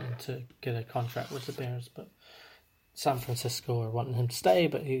wanting to get a contract with the Bears, but San Francisco are wanting him to stay,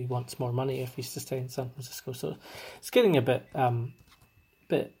 but he wants more money if he's to stay in San Francisco. So it's getting a bit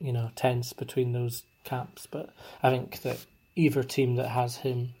tense between those camps. But I think that either team that has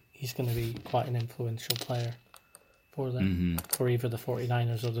him, he's going to be quite an influential player for them, for either the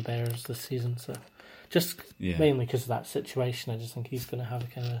 49ers or the Bears this season. So just mainly because of that situation, I just think he's going to have a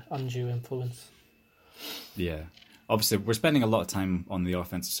kind of undue influence. Yeah. Obviously, we're spending a lot of time on the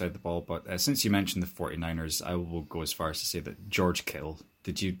offensive side of the ball, but since you mentioned the 49ers, I will go as far as to say that George Kittle,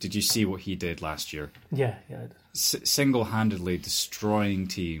 did you see what he did last year? Yeah, I did. Single-handedly destroying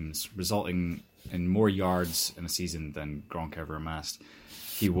teams, resulting in more yards in a season than Gronk ever amassed.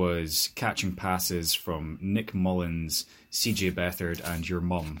 He was catching passes from Nick Mullins, CJ Beathard, and your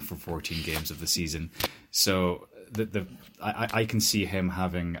mum for 14 games of the season. So I can see him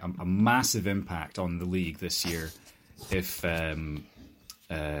having a massive impact on the league this year if Jimmy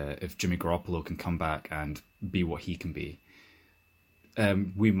Garoppolo can come back and be what he can be.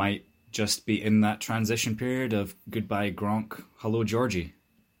 We might just be in that transition period of goodbye Gronk, hello Georgie.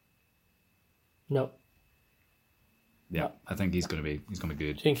 No. Yeah, I think he's gonna be good. Do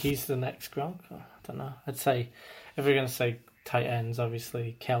you think he's the next Gronk? Oh, I don't know. I'd say if we're gonna say tight ends,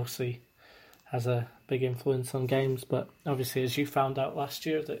 obviously Kelsey has a big influence on games, but obviously as you found out last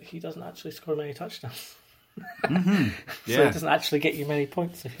year that he doesn't actually score many touchdowns. Yeah. So it doesn't actually get you many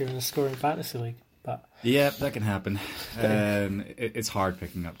points if you're in a scoring fantasy league. But yeah, that can happen. It's hard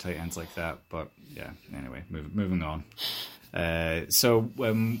picking up tight ends like that, but yeah. Anyway, moving on. I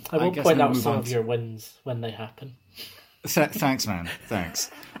will point out some of your wins when they happen. Thanks, man.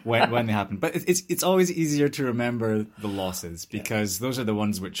 Thanks. When they happen, but it's always easier to remember the losses because those are the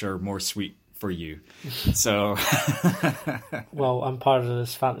ones which are more sweet for you. So, well, I'm part of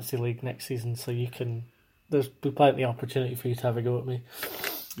this fantasy league next season, so there's plenty of opportunity for you to have a go at me.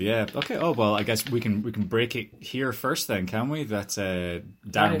 Yeah. Okay. Oh well, I guess we can break it here first, then, can we? That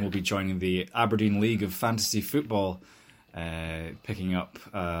Darren will be joining the Aberdeen League of Fantasy Football, picking up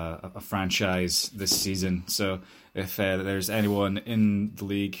a franchise this season. So if there's anyone in the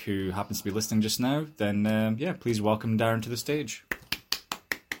league who happens to be listening just now, then please welcome Darren to the stage.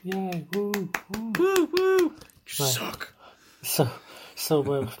 Yay! Woo! Woo! Woo! Woo! You suck. So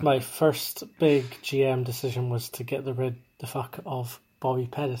my first big GM decision was to get the fuck of Bobby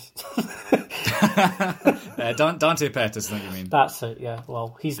Pettis. Dante Pettis, I think you mean. That's it. Yeah.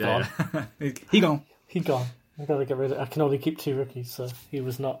 Well, he's gone. He gone. I've got to get rid of. I can only keep 2 rookies, so he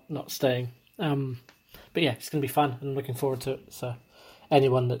was not staying. But yeah, it's going to be fun. I'm looking forward to it. So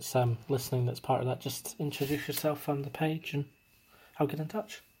anyone that's listening that's part of that, just introduce yourself on the page and I'll get in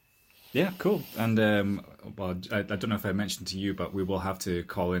touch. Yeah, cool. And I don't know if I mentioned to you, but we will have to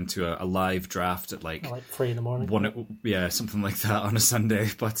call into a live draft at like 3 a.m. 1, something like that on a Sunday.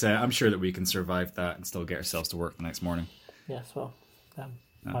 But I'm sure that we can survive that and still get ourselves to work the next morning. Yes, well, okay.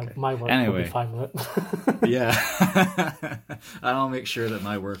 my work will be fine with it. Yeah, and I'll make sure that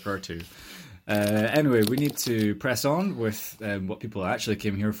my work are too. Anyway, we need to press on with what people actually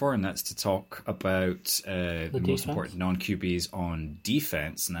came here for, and that's to talk about the most important non-QBs on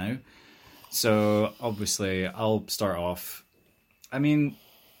defense now. So, obviously, I'll start off. I mean,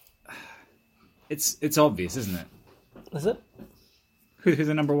 it's obvious, isn't it? Is it? Who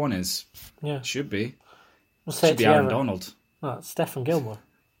the number one is? Yeah. Should be. Should be Aaron Donald. Oh, it's Stephen Gilmore.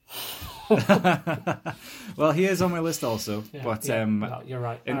 Well, he is on my list also. Yeah, but no, you're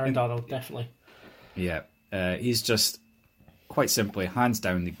right. Aaron Donald, definitely. Yeah. He's just, quite simply, hands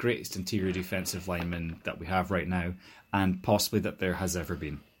down, the greatest interior defensive lineman that we have right now, and possibly that there has ever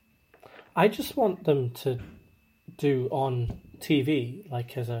been. I just want them to do on TV,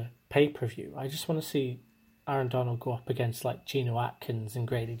 like as a pay-per-view. I just want to see Aaron Donald go up against like Geno Atkins and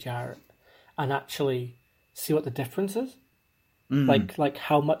Grady Jarrett and actually see what the difference is. Like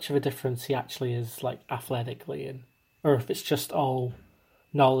how much of a difference he actually is like athletically, or if it's just all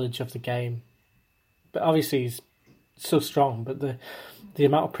knowledge of the game. But obviously he's so strong, but the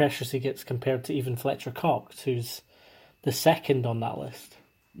amount of pressures he gets compared to even Fletcher Cox, who's the second on that list.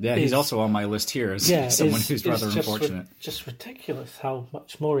 Yeah, he's also on my list here as someone who's rather unfortunate. Just ridiculous how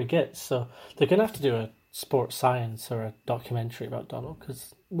much more he gets. So they're going to have to do a sports science or a documentary about Donald,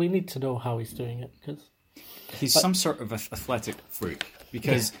 because we need to know how he's doing it. Cause, he's some sort of athletic freak,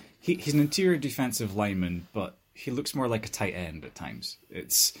 because he's an interior defensive lineman, but he looks more like a tight end at times.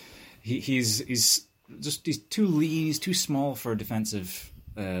 He's too lean, he's too small for a defensive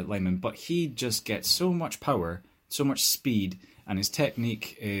lineman, but he just gets so much power, so much speed, and his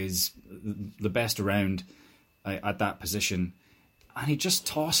technique is the best around at that position, and he just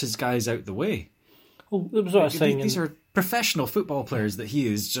tosses guys out the way. Well, that was what I was saying. These are professional football players that he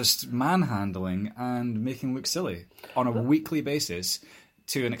is just manhandling and making look silly on a weekly basis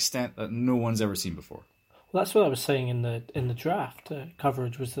to an extent that no one's ever seen before. Well, that's what I was saying in the draft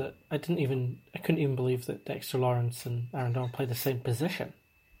coverage, was that I couldn't even believe that Dexter Lawrence and Aaron Donald play the same position,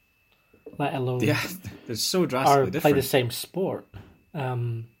 let alone they're so drastically different. Play the same sport.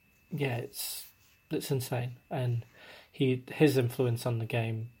 It's insane, and his influence on the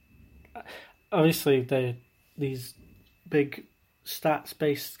game. Obviously, these big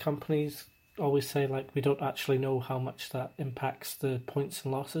stats-based companies always say, like, we don't actually know how much that impacts the points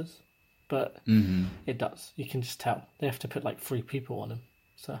and losses, but it does. You can just tell. They have to put like 3 people on him.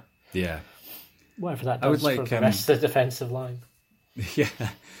 So whatever that does for the rest of the defensive line. Yeah.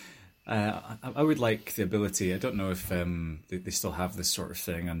 I would like the ability. I don't know if they still have this sort of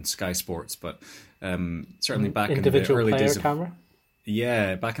thing on Sky Sports, but certainly back in the early days of camera.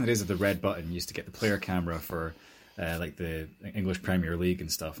 Yeah, back in the days of the red button, you used to get the player camera for like the English Premier League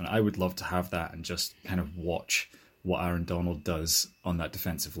and stuff, and I would love to have that and just kind of watch what Aaron Donald does on that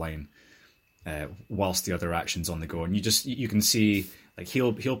defensive line whilst the other action's on the go, and you can see like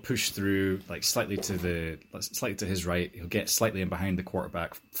he'll push through like slightly to his right, he'll get slightly in behind the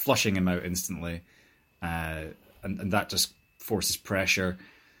quarterback, flushing him out instantly, and that just forces pressure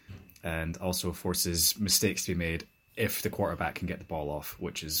and also forces mistakes to be made if the quarterback can get the ball off,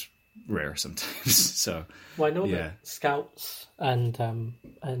 which is rare sometimes. So, well, I know that scouts and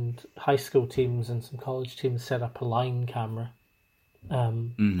high school teams and some college teams set up a line camera,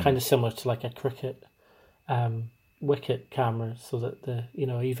 kind of similar to like a cricket wicket camera, so that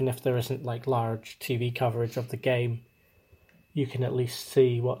even if there isn't like large TV coverage of the game, you can at least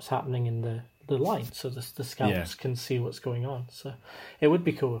see what's happening in the line, so the scouts can see what's going on. So it would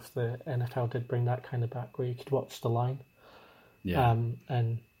be cool if the NFL did bring that kind of back, where you could watch the line.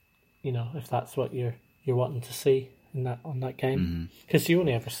 And if that's what you're wanting to see on that game, because you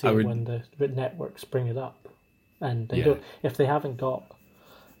only ever see it when the networks bring it up, and they don't. If they haven't got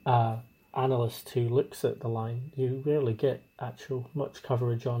analyst who looks at the line, you rarely get actual much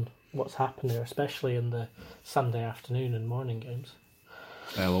coverage on what's happened there, especially in the Sunday afternoon and morning games.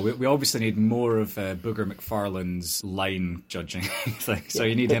 Well, we obviously need more of Booger McFarlane's line judging thing. So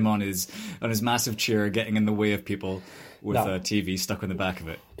you need him on his massive chair, getting in the way of people with a TV stuck on the back of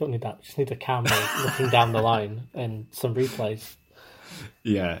it. Don't need that. Just need a camera looking down the line and some replays.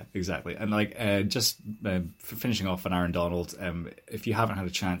 Yeah, exactly. And finishing off on Aaron Donald, if you haven't had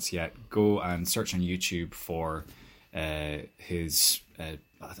a chance yet, go and search on YouTube for his, I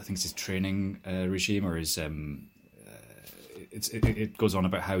think it's his training regime, or his. It goes on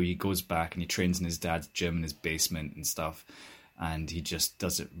about how he goes back and he trains in his dad's gym in his basement and stuff, and he just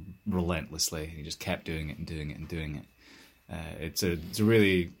does it relentlessly. He just kept doing it and doing it and doing it. It's a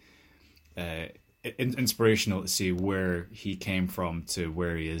really inspirational to see where he came from to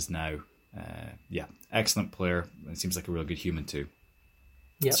where he is now. Excellent player. It seems like a real good human too.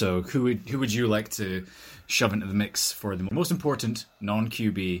 Yep. So who would you like to shove into the mix for the most important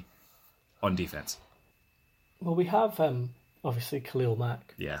non-QB on defense? Well, we have obviously Khalil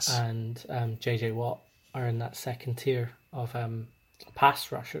Mack, and JJ Watt are in that second tier of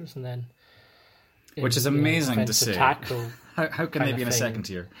pass rushers, and then which is amazing to see. Tackle how can they be in a second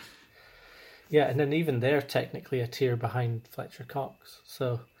tier? Yeah, and then even they're technically a tier behind Fletcher Cox.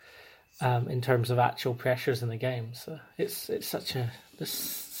 So, in terms of actual pressures in the game, so it's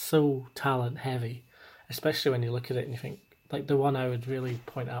so talent heavy, especially when you look at it and you think, like, the one I would really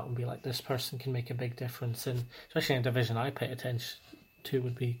point out and be like, this person can make a big difference in, especially in a division I pay attention to,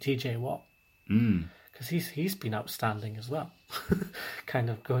 would be TJ Watt. Because he's been outstanding as well. Kind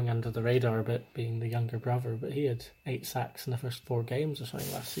of going under the radar a bit, being the younger brother, but he had 8 sacks in the first 4 games or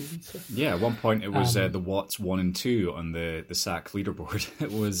something last season. So. Yeah, at one point it was the Watts 1 and 2 on the sack leaderboard.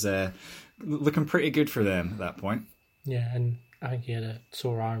 It was looking pretty good for them at that point. Yeah, and I think he had a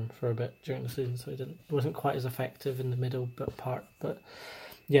sore arm for a bit during the season, so it wasn't quite as effective in the middle part. But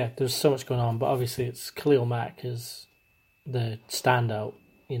yeah, there's so much going on. But obviously, it's Khalil Mack is the standout,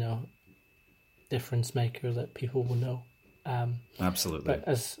 difference maker that people will know. Absolutely. But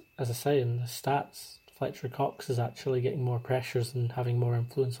as I say in the stats, Fletcher Cox is actually getting more pressures and having more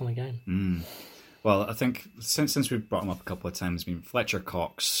influence on the game. Well, I think since we've brought him up a couple of times, Fletcher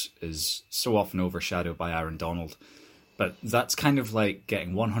Cox is so often overshadowed by Aaron Donald. But that's kind of like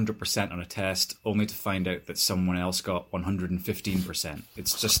getting 100% on a test only to find out that someone else got 115%.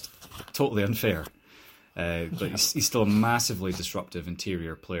 It's just totally unfair. But he's still a massively disruptive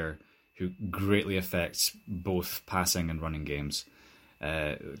interior player who greatly affects both passing and running games.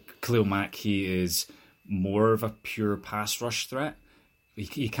 Khalil Mack, he is more of a pure pass rush threat.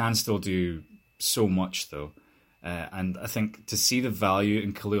 He can still do so much, though. And I think to see the value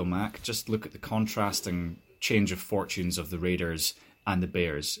in Khalil Mack, just look at the contrasting change of fortunes of the Raiders and the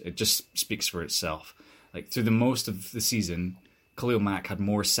Bears. It just speaks for itself. Like, through the most of the season, Khalil Mack had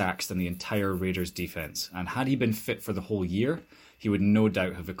more sacks than the entire Raiders defense. And had he been fit for the whole year, he would no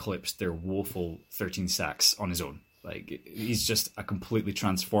doubt have eclipsed their woeful 13 sacks on his own. Like, he's just a completely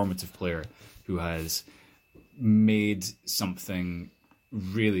transformative player who has made something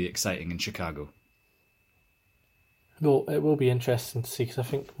really exciting in Chicago. Well, it will be interesting to see, because I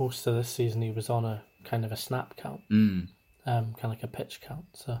think most of this season he was on a kind of a snap count, kind of like a pitch count.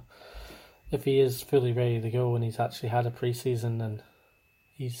 So if he is fully ready to go and he's actually had a preseason and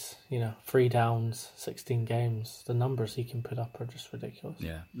he's 3 downs, 16 games, the numbers he can put up are just ridiculous.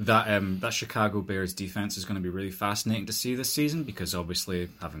 Yeah, that Chicago Bears defense is going to be really fascinating to see this season, because obviously,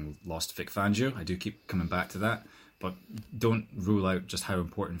 having lost Vic Fangio, I do keep coming back to that. But don't rule out just how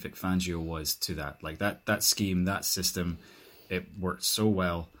important Vic Fangio was to that. Like, that scheme, that system, it worked so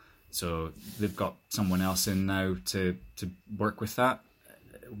well. So they've got someone else in now to work with that.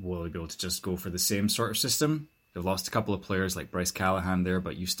 Will they be able to just go for the same sort of system? They've lost a couple of players like Bryce Callahan there,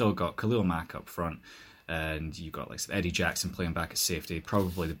 but you've still got Khalil Mack up front. And you've got like Eddie Jackson playing back at safety,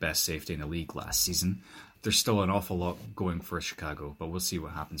 probably the best safety in the league last season. There's still an awful lot going for Chicago, but we'll see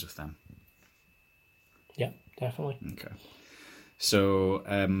what happens with them. Yeah, definitely. Okay. So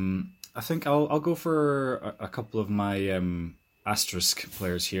I think I'll go for a couple of my asterisk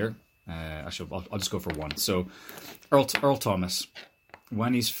players here. I'll just go for one. So Earl Thomas,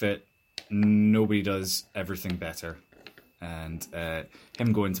 when he's fit, nobody does everything better. And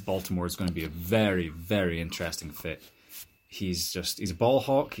him going to Baltimore is going to be a very, very interesting fit. He's a ball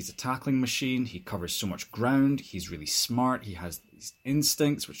hawk. He's a tackling machine. He covers so much ground. He's really smart. He has these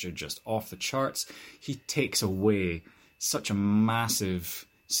instincts which are just off the charts. He takes away such a massive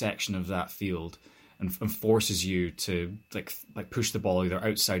section of that field and forces you to like push the ball either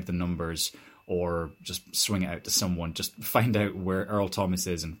outside the numbers or just swing it out to someone. Just find out where Earl Thomas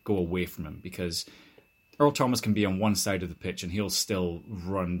is and go away from him, because Earl Thomas can be on one side of the pitch and he'll still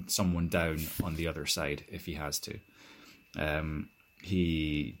run someone down on the other side if he has to.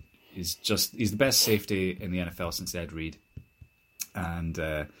 He's the best safety in the NFL since Ed Reed, and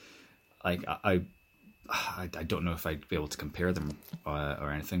I don't know if I'd be able to compare them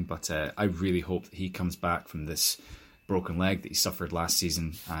or anything, but I really hope that he comes back from this broken leg that he suffered last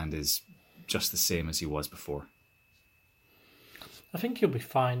season and is just the same as he was before. I think he'll be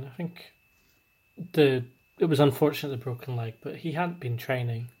fine. I think it was unfortunate, the broken leg, but he hadn't been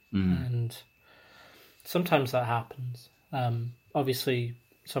training, and sometimes that happens. Obviously,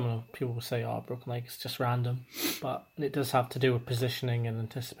 some people will say, "Oh, broken leg is just random," but it does have to do with positioning and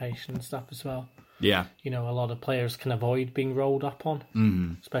anticipation and stuff as well. Yeah, a lot of players can avoid being rolled up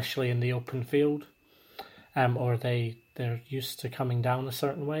on, especially in the open field, or they're used to coming down a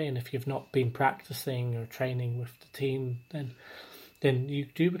certain way, and if you've not been practicing or training with the team, then you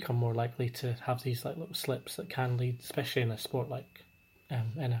do become more likely to have these like little slips that can lead, especially in a sport like the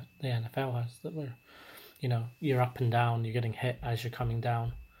NFL has, that where you're up and down, you're getting hit as you're coming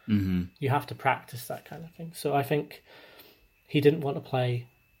down. You have to practice that kind of thing. So I think he didn't want to play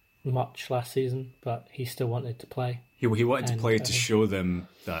much last season, but he still wanted to play. He wanted to play to show them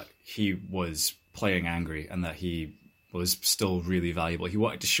that he was playing angry and that he was still really valuable. He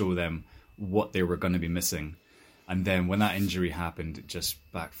wanted to show them what they were going to be missing. And then when that injury happened, it just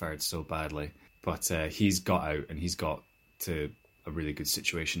backfired so badly. But he's got out and he's got to a really good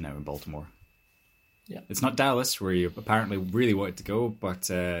situation now in Baltimore. Yeah, it's not Dallas, where you apparently really wanted to go, but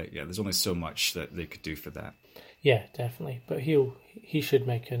there's only so much that they could do for that. Yeah, definitely. But he should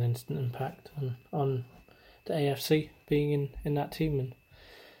make an instant impact on the AFC being in that team. And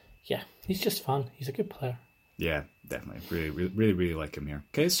yeah, he's just fun. He's a good player. Yeah, definitely. Really, really like him here.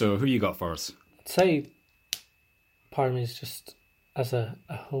 Okay, so who you got for us? I'd say part of me is just, as a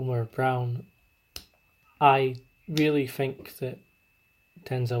Homer Brown, I really think that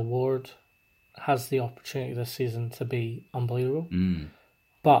Denzel Ward has the opportunity this season to be unbelievable. Mm.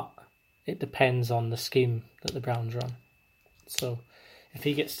 But it depends on the scheme that the Browns run. So if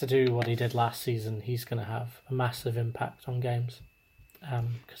he gets to do what he did last season, he's going to have a massive impact on games.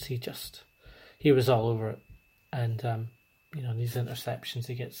 Because he was all over it. And, these interceptions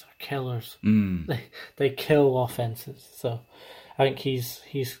he gets are killers. Mm. They kill offenses. So I think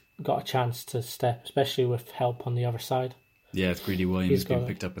he's got a chance to step, especially with help on the other side. Yeah, it's Greedy Williams being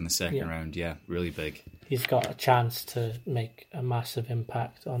picked up in the second round. Yeah, really big. He's got a chance to make a massive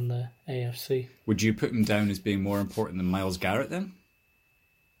impact on the AFC. Would you put him down as being more important than Myles Garrett then?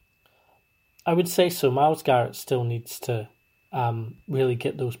 I would say so. Myles Garrett still needs to really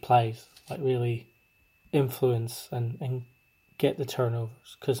get those plays, like really influence and get the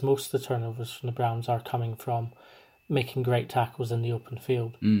turnovers, because most of the turnovers from the Browns are coming from making great tackles in the open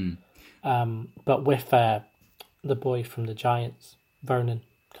field. Mm. But with the boy from the Giants, Vernon,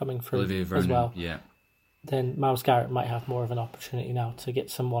 coming through Olivier Vernon, as well, yeah. Then Myles Garrett might have more of an opportunity now to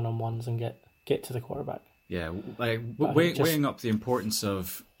get some one-on-ones and get to the quarterback. Yeah, weighing up the importance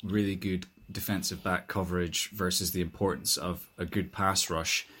of really good defensive back coverage versus the importance of a good pass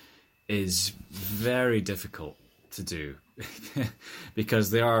rush is very difficult to do because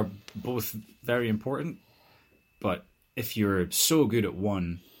they are both very important. But if you're so good at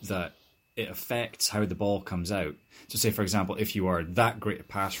one that it affects how the ball comes out. So say, for example, if you are that great at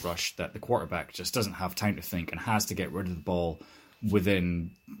pass rush that the quarterback just doesn't have time to think and has to get rid of the ball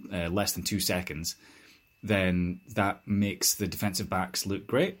within less than 2 seconds, then that makes the defensive backs look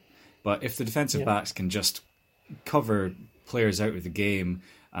great. But if the defensive backs can just cover players out of the game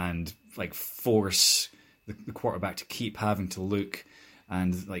and like force the quarterback to keep having to look,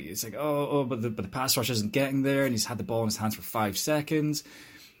 and like it's like but the pass rush isn't getting there, and he's had the ball in his hands for 5 seconds.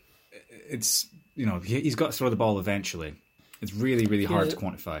 It's he's got to throw the ball eventually. It's really, really hard to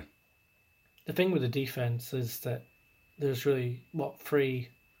quantify. The thing with the defense is that there's really three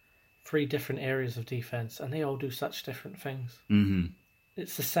different areas of defense, and they all do such different things. Mm-hmm.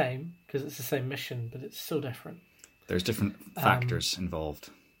 It's the same because it's the same mission, but it's so different. There's different factors involved.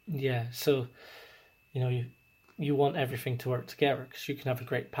 Yeah, so you want everything to work together because you can have a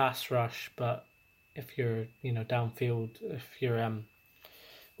great pass rush, but if you're downfield, if you're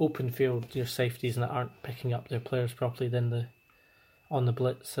open field, your safeties that aren't picking up their players properly, then on the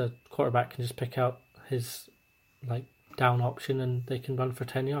blitz, a quarterback can just pick out his down option and they can run for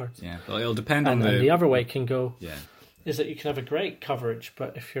 10 yards. Yeah, well, it'll depend on and the other way can go. Yeah. Is that you can have a great coverage,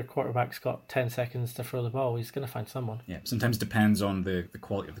 but if your quarterback's got 10 seconds to throw the ball, he's going to find someone. Yeah, sometimes depends on the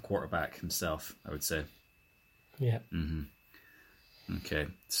quality of the quarterback himself, I would say. Yeah. Mm-hmm. Okay,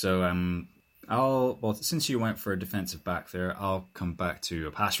 so since you went for a defensive back there, I'll come back to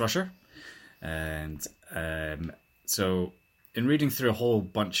a pass rusher. And so in reading through a whole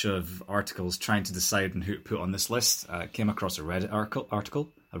bunch of articles trying to decide on who to put on this list, I came across a Reddit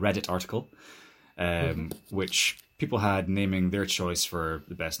article, which people had naming their choice for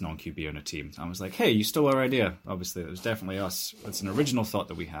the best non-QB on a team. I was like, hey, you stole our idea. Obviously, it was definitely us. It's an original thought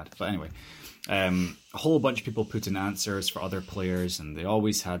that we had. But anyway, a whole bunch of people put in answers for other players, and they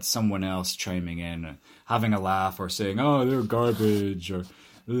always had someone else chiming in, having a laugh or saying, oh, they're garbage, or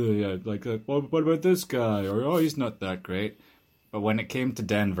what about this guy, or oh, he's not that great. But when it came to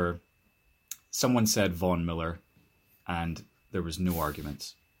Denver, someone said Von Miller, and there was no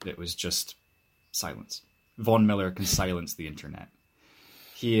arguments. It was just silence. Von Miller can silence the internet.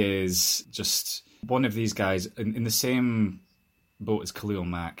 He is just one of these guys in the same boat as Khalil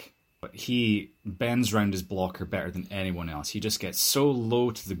Mack. But he bends around his blocker better than anyone else. He just gets so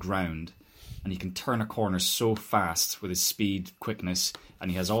low to the ground, and he can turn a corner so fast with his speed, quickness,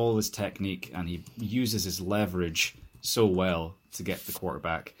 and he has all his technique, and he uses his leverage so well to get the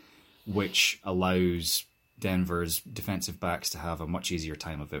quarterback, which allows Denver's defensive backs to have a much easier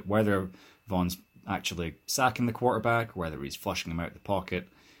time of it. Whether Von's actually sacking the quarterback, whether he's flushing him out of the pocket,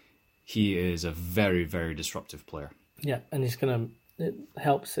 he is a very, very disruptive player. Yeah, and it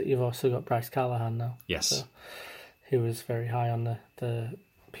helps that you've also got Bryce Callahan now. Yes. So, who was very high on the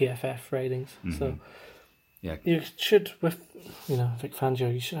PFF ratings. Mm-hmm. So yeah, you should, with Vic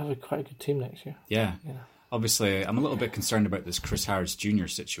Fangio, you should have quite a good team next year. Yeah. Obviously, I'm a little bit concerned about this Chris Harris Jr.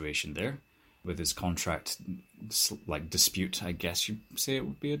 situation there with his contract dispute. I guess you'd say it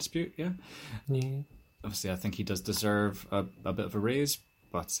would be a dispute. Yeah. Obviously, I think he does deserve a bit of a raise,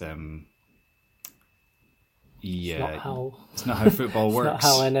 but it's not how football works. It's not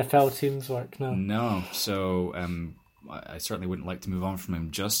how NFL teams work. No. So I certainly wouldn't like to move on from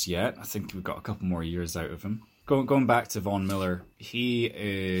him just yet. I think we've got a couple more years out of him. Going back to Von Miller, he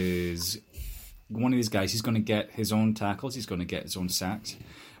is one of these guys. He's going to get his own tackles. He's going to get his own sacks.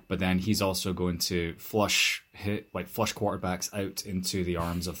 but then he's also going to flush quarterbacks out into the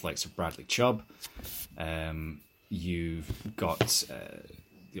arms of like Bradley Chubb. You've got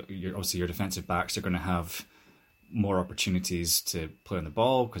obviously your defensive backs are going to have more opportunities to play on the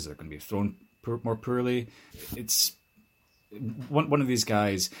ball because they're going to be thrown more poorly. It's one of these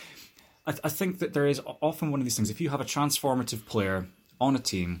guys. I think that there is often one of these things. If you have a transformative player on a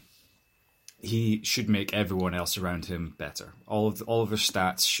team, he should make everyone else around him better. All of their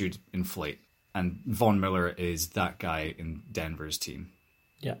stats should inflate, and Von Miller is that guy in Denver's team.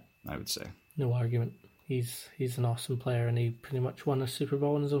 Yeah, I would say no argument. He's an awesome player, and he pretty much won a Super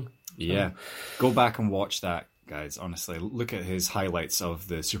Bowl on his own. So. Yeah, go back and watch that, guys. Honestly, look at his highlights of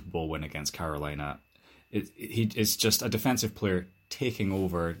the Super Bowl win against Carolina. It's just a defensive player taking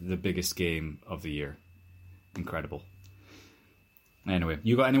over the biggest game of the year. Incredible. Anyway,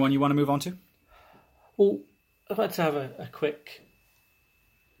 you got anyone you want to move on to? Well, I'd like to have a quick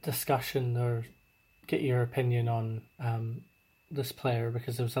discussion or get your opinion on this player,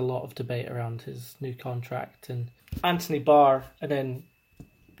 because there was a lot of debate around his new contract and Anthony Barr, and then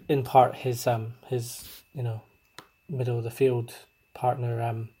in part his middle of the field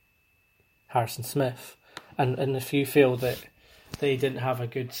partner Harrison Smith, and if you feel that they didn't have a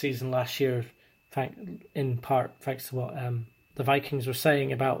good season last year, in part thanks to what the Vikings were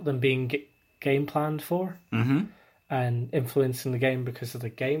saying about them being game planned for, and influencing the game because of the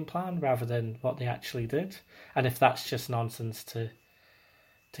game plan rather than what they actually did, and if that's just nonsense to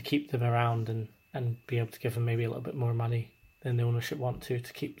keep them around and be able to give them maybe a little bit more money than the ownership want to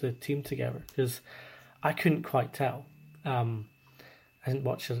keep the team together, because I couldn't quite tell. I didn't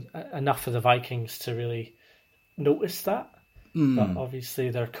watch enough of the Vikings to really notice that, but obviously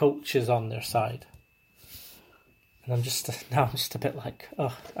their coach is on their side. And I'm just a bit like,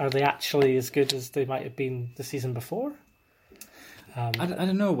 oh, are they actually as good as they might have been the season before? I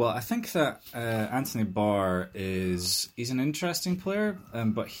don't know. Well, I think that Anthony Barr he's an interesting player,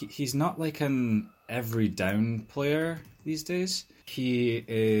 but he's not like an every down player these days. He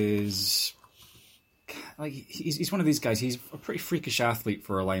is like he's one of these guys. He's a pretty freakish athlete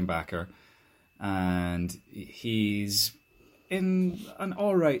for a linebacker, and he's in an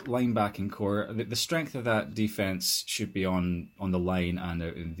all right linebacking core. The strength of that defense should be on the line and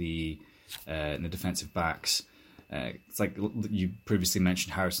out in the defensive backs. It's like you previously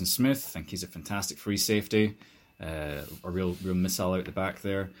mentioned Harrison Smith. I think he's a fantastic free safety, a real missile out the back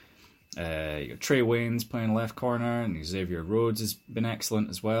there. You got Trey Waynes playing left corner, and Xavier Rhodes has been excellent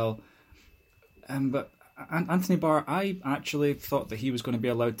as well. But Anthony Barr, I actually thought that he was going to be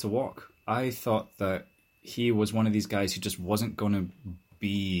allowed to walk. I thought that he was one of these guys who just wasn't going to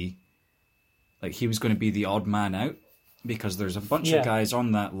be, like, he was going to be the odd man out, because there's a bunch of guys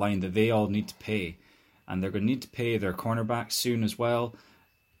on that line that they all need to pay, and they're going to need to pay their cornerbacks soon as well,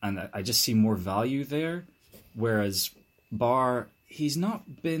 and I just see more value there, whereas Barr, he's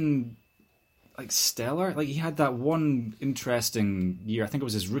not been like stellar. Like, he had that one interesting year, I think it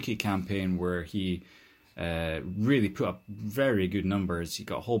was his rookie campaign, where he really put up very good numbers. He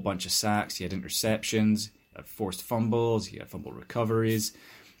got a whole bunch of sacks, he had interceptions, he had forced fumbles, he had fumble recoveries,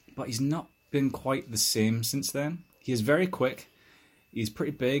 but he's not been quite the same since then. He is very quick, he's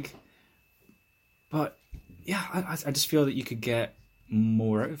pretty big, but yeah, I just feel that you could get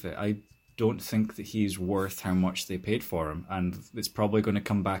more out of it. I don't think that he's worth how much they paid for him, and it's probably going to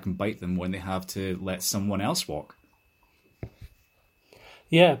come back and bite them when they have to let someone else walk.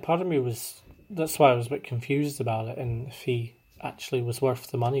 Yeah, part of me that's why I was a bit confused about it, and if he actually was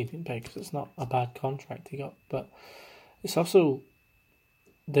worth the money he didn't pay, because it's not a bad contract he got, but it's also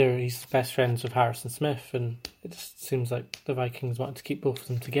he's best friends with Harrison Smith, and it just seems like the Vikings wanted to keep both of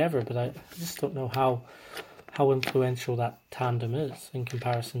them together, but I just don't know how influential that tandem is in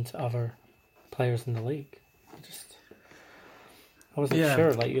comparison to other players in the league. I wasn't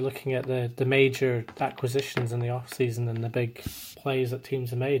sure. Like, you're looking at the major acquisitions in the off-season and the big plays that teams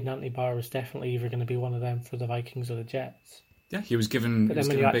have made, and Anthony Barr was definitely either going to be one of them for the Vikings or the Jets. Yeah, he was given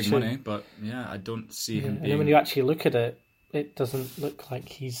big money, but yeah, I don't see him being... And then when you actually look at it, it doesn't look like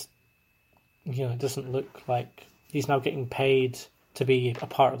he's... it doesn't look like he's now getting paid to be a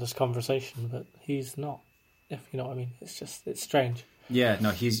part of this conversation, but he's not, if you know what I mean. It's strange. Yeah, no,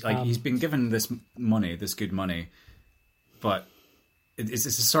 he's been given this money, this good money, but it's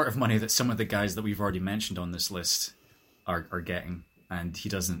the sort of money that some of the guys that we've already mentioned on this list are getting, and he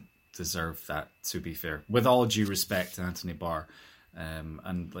doesn't deserve that, to be fair. With all due respect to Anthony Barr,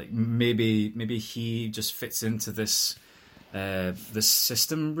 and like maybe he just fits into this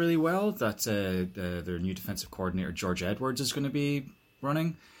system really well that their new defensive coordinator George Edwards is going to be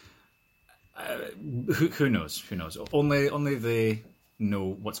running. Who knows? Only they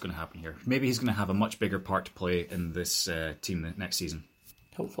know what's going to happen here. Maybe he's going to have a much bigger part to play in this team next season.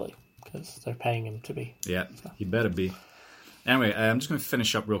 Hopefully, because they're paying him to be. Yeah, he better be. Anyway, I'm just going to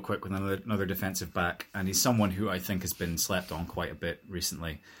finish up real quick with another defensive back, and he's someone who I think has been slept on quite a bit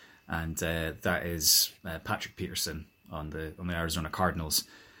recently, and that is Patrick Peterson on the Arizona Cardinals.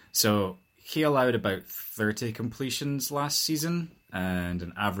 So he allowed about 30 completions last season and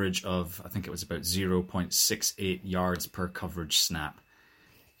an average of, I think it was about 0.68 yards per coverage snap.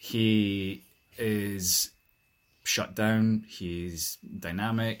 He is shut down. He's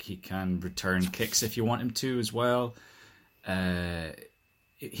dynamic. He can return kicks if you want him to as well.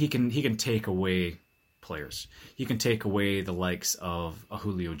 He can take away players. He can take away the likes of a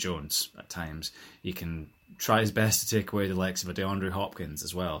Julio Jones at times. He can try his best to take away the likes of a DeAndre Hopkins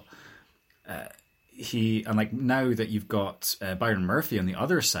as well. Now that you've got Byron Murphy on the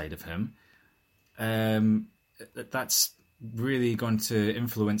other side of him, that's really going to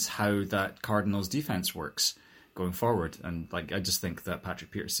influence how that Cardinals defense works going forward. And I just think that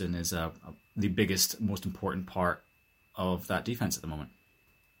Patrick Peterson is the biggest, most important part of that defense at the moment.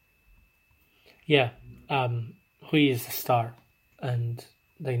 Yeah, Hui is the star, and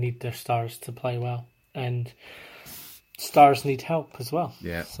they need their stars to play well, and stars need help as well.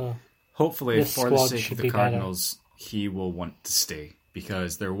 Yeah. So hopefully, for the sake of the Cardinals, he will want to stay,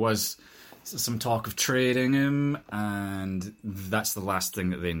 because there was some talk of trading him, and that's the last thing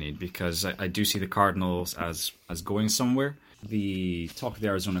that they need, because I do see the Cardinals as going somewhere. The talk of the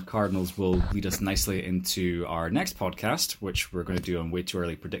Arizona Cardinals will lead us nicely into our next podcast, which we're going to do on Way Too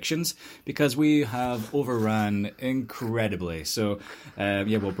Early Predictions, because we have overran incredibly. So,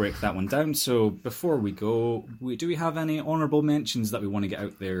 we'll break that one down. So, before we go, do we have any honourable mentions that we want to get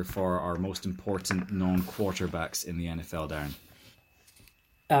out there for our most important non-quarterbacks in the NFL,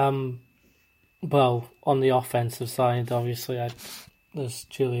 Darren? Well, on the offensive side, obviously, there's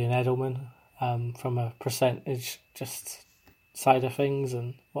Julian Edelman from a percentage just side of things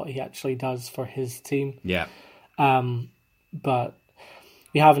and what he actually does for his team. Yeah. But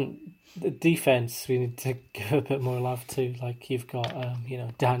we haven't, the defense, we need to give a bit more love to. Like, you've got,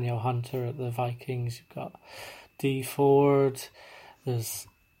 Daniel Hunter at the Vikings, you've got Dee Ford, there's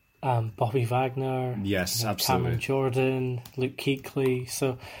Bobby Wagner, yes, absolutely, Cameron Jordan, Luke Kuechly.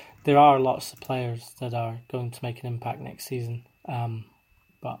 So there are lots of players that are going to make an impact next season.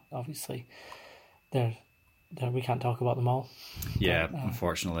 But obviously, we can't talk about them all. Yeah,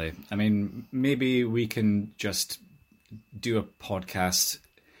 unfortunately. I mean, maybe we can just do a podcast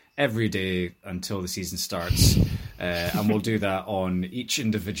every day until the season starts, and we'll do that on each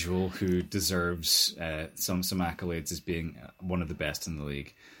individual who deserves some accolades as being one of the best in the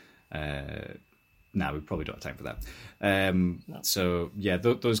league. We probably don't have time for that. No. So, yeah,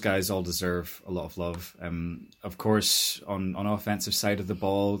 those guys all deserve a lot of love. Of course, on offensive side of the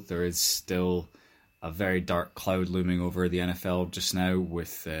ball, there is still a very dark cloud looming over the NFL just now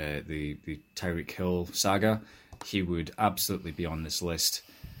with the Tyreek Hill saga. He would absolutely be on this list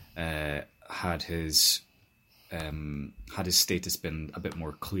had his status been a bit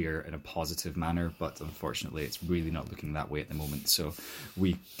more clear in a positive manner, but unfortunately it's really not looking that way at the moment, so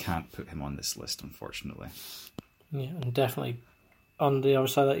we can't put him on this list, unfortunately. Yeah, and definitely on the other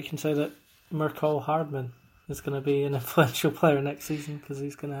side that you can say that Mecole Hardman is going to be an influential player next season, because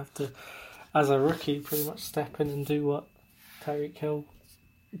he's going to have to, as a rookie, pretty much step in and do what Tyreek Hill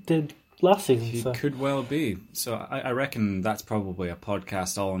did last season. He could well be. So I reckon that's probably a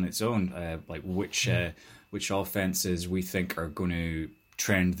podcast all on its own, which offenses we think are going to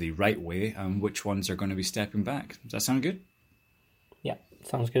trend the right way and which ones are going to be stepping back. Does that sound good? Yeah,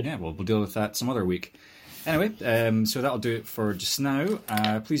 sounds good. Yeah, we'll deal with that some other week. Anyway, so that'll do it for just now.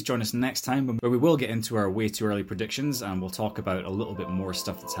 Please join us next time, where we will get into our Way Too Early predictions, and we'll talk about a little bit more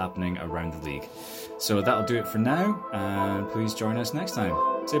stuff that's happening around the league. So that'll do it for now, and please join us next time.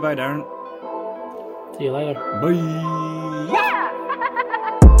 Say bye, Darren. See you later. Bye.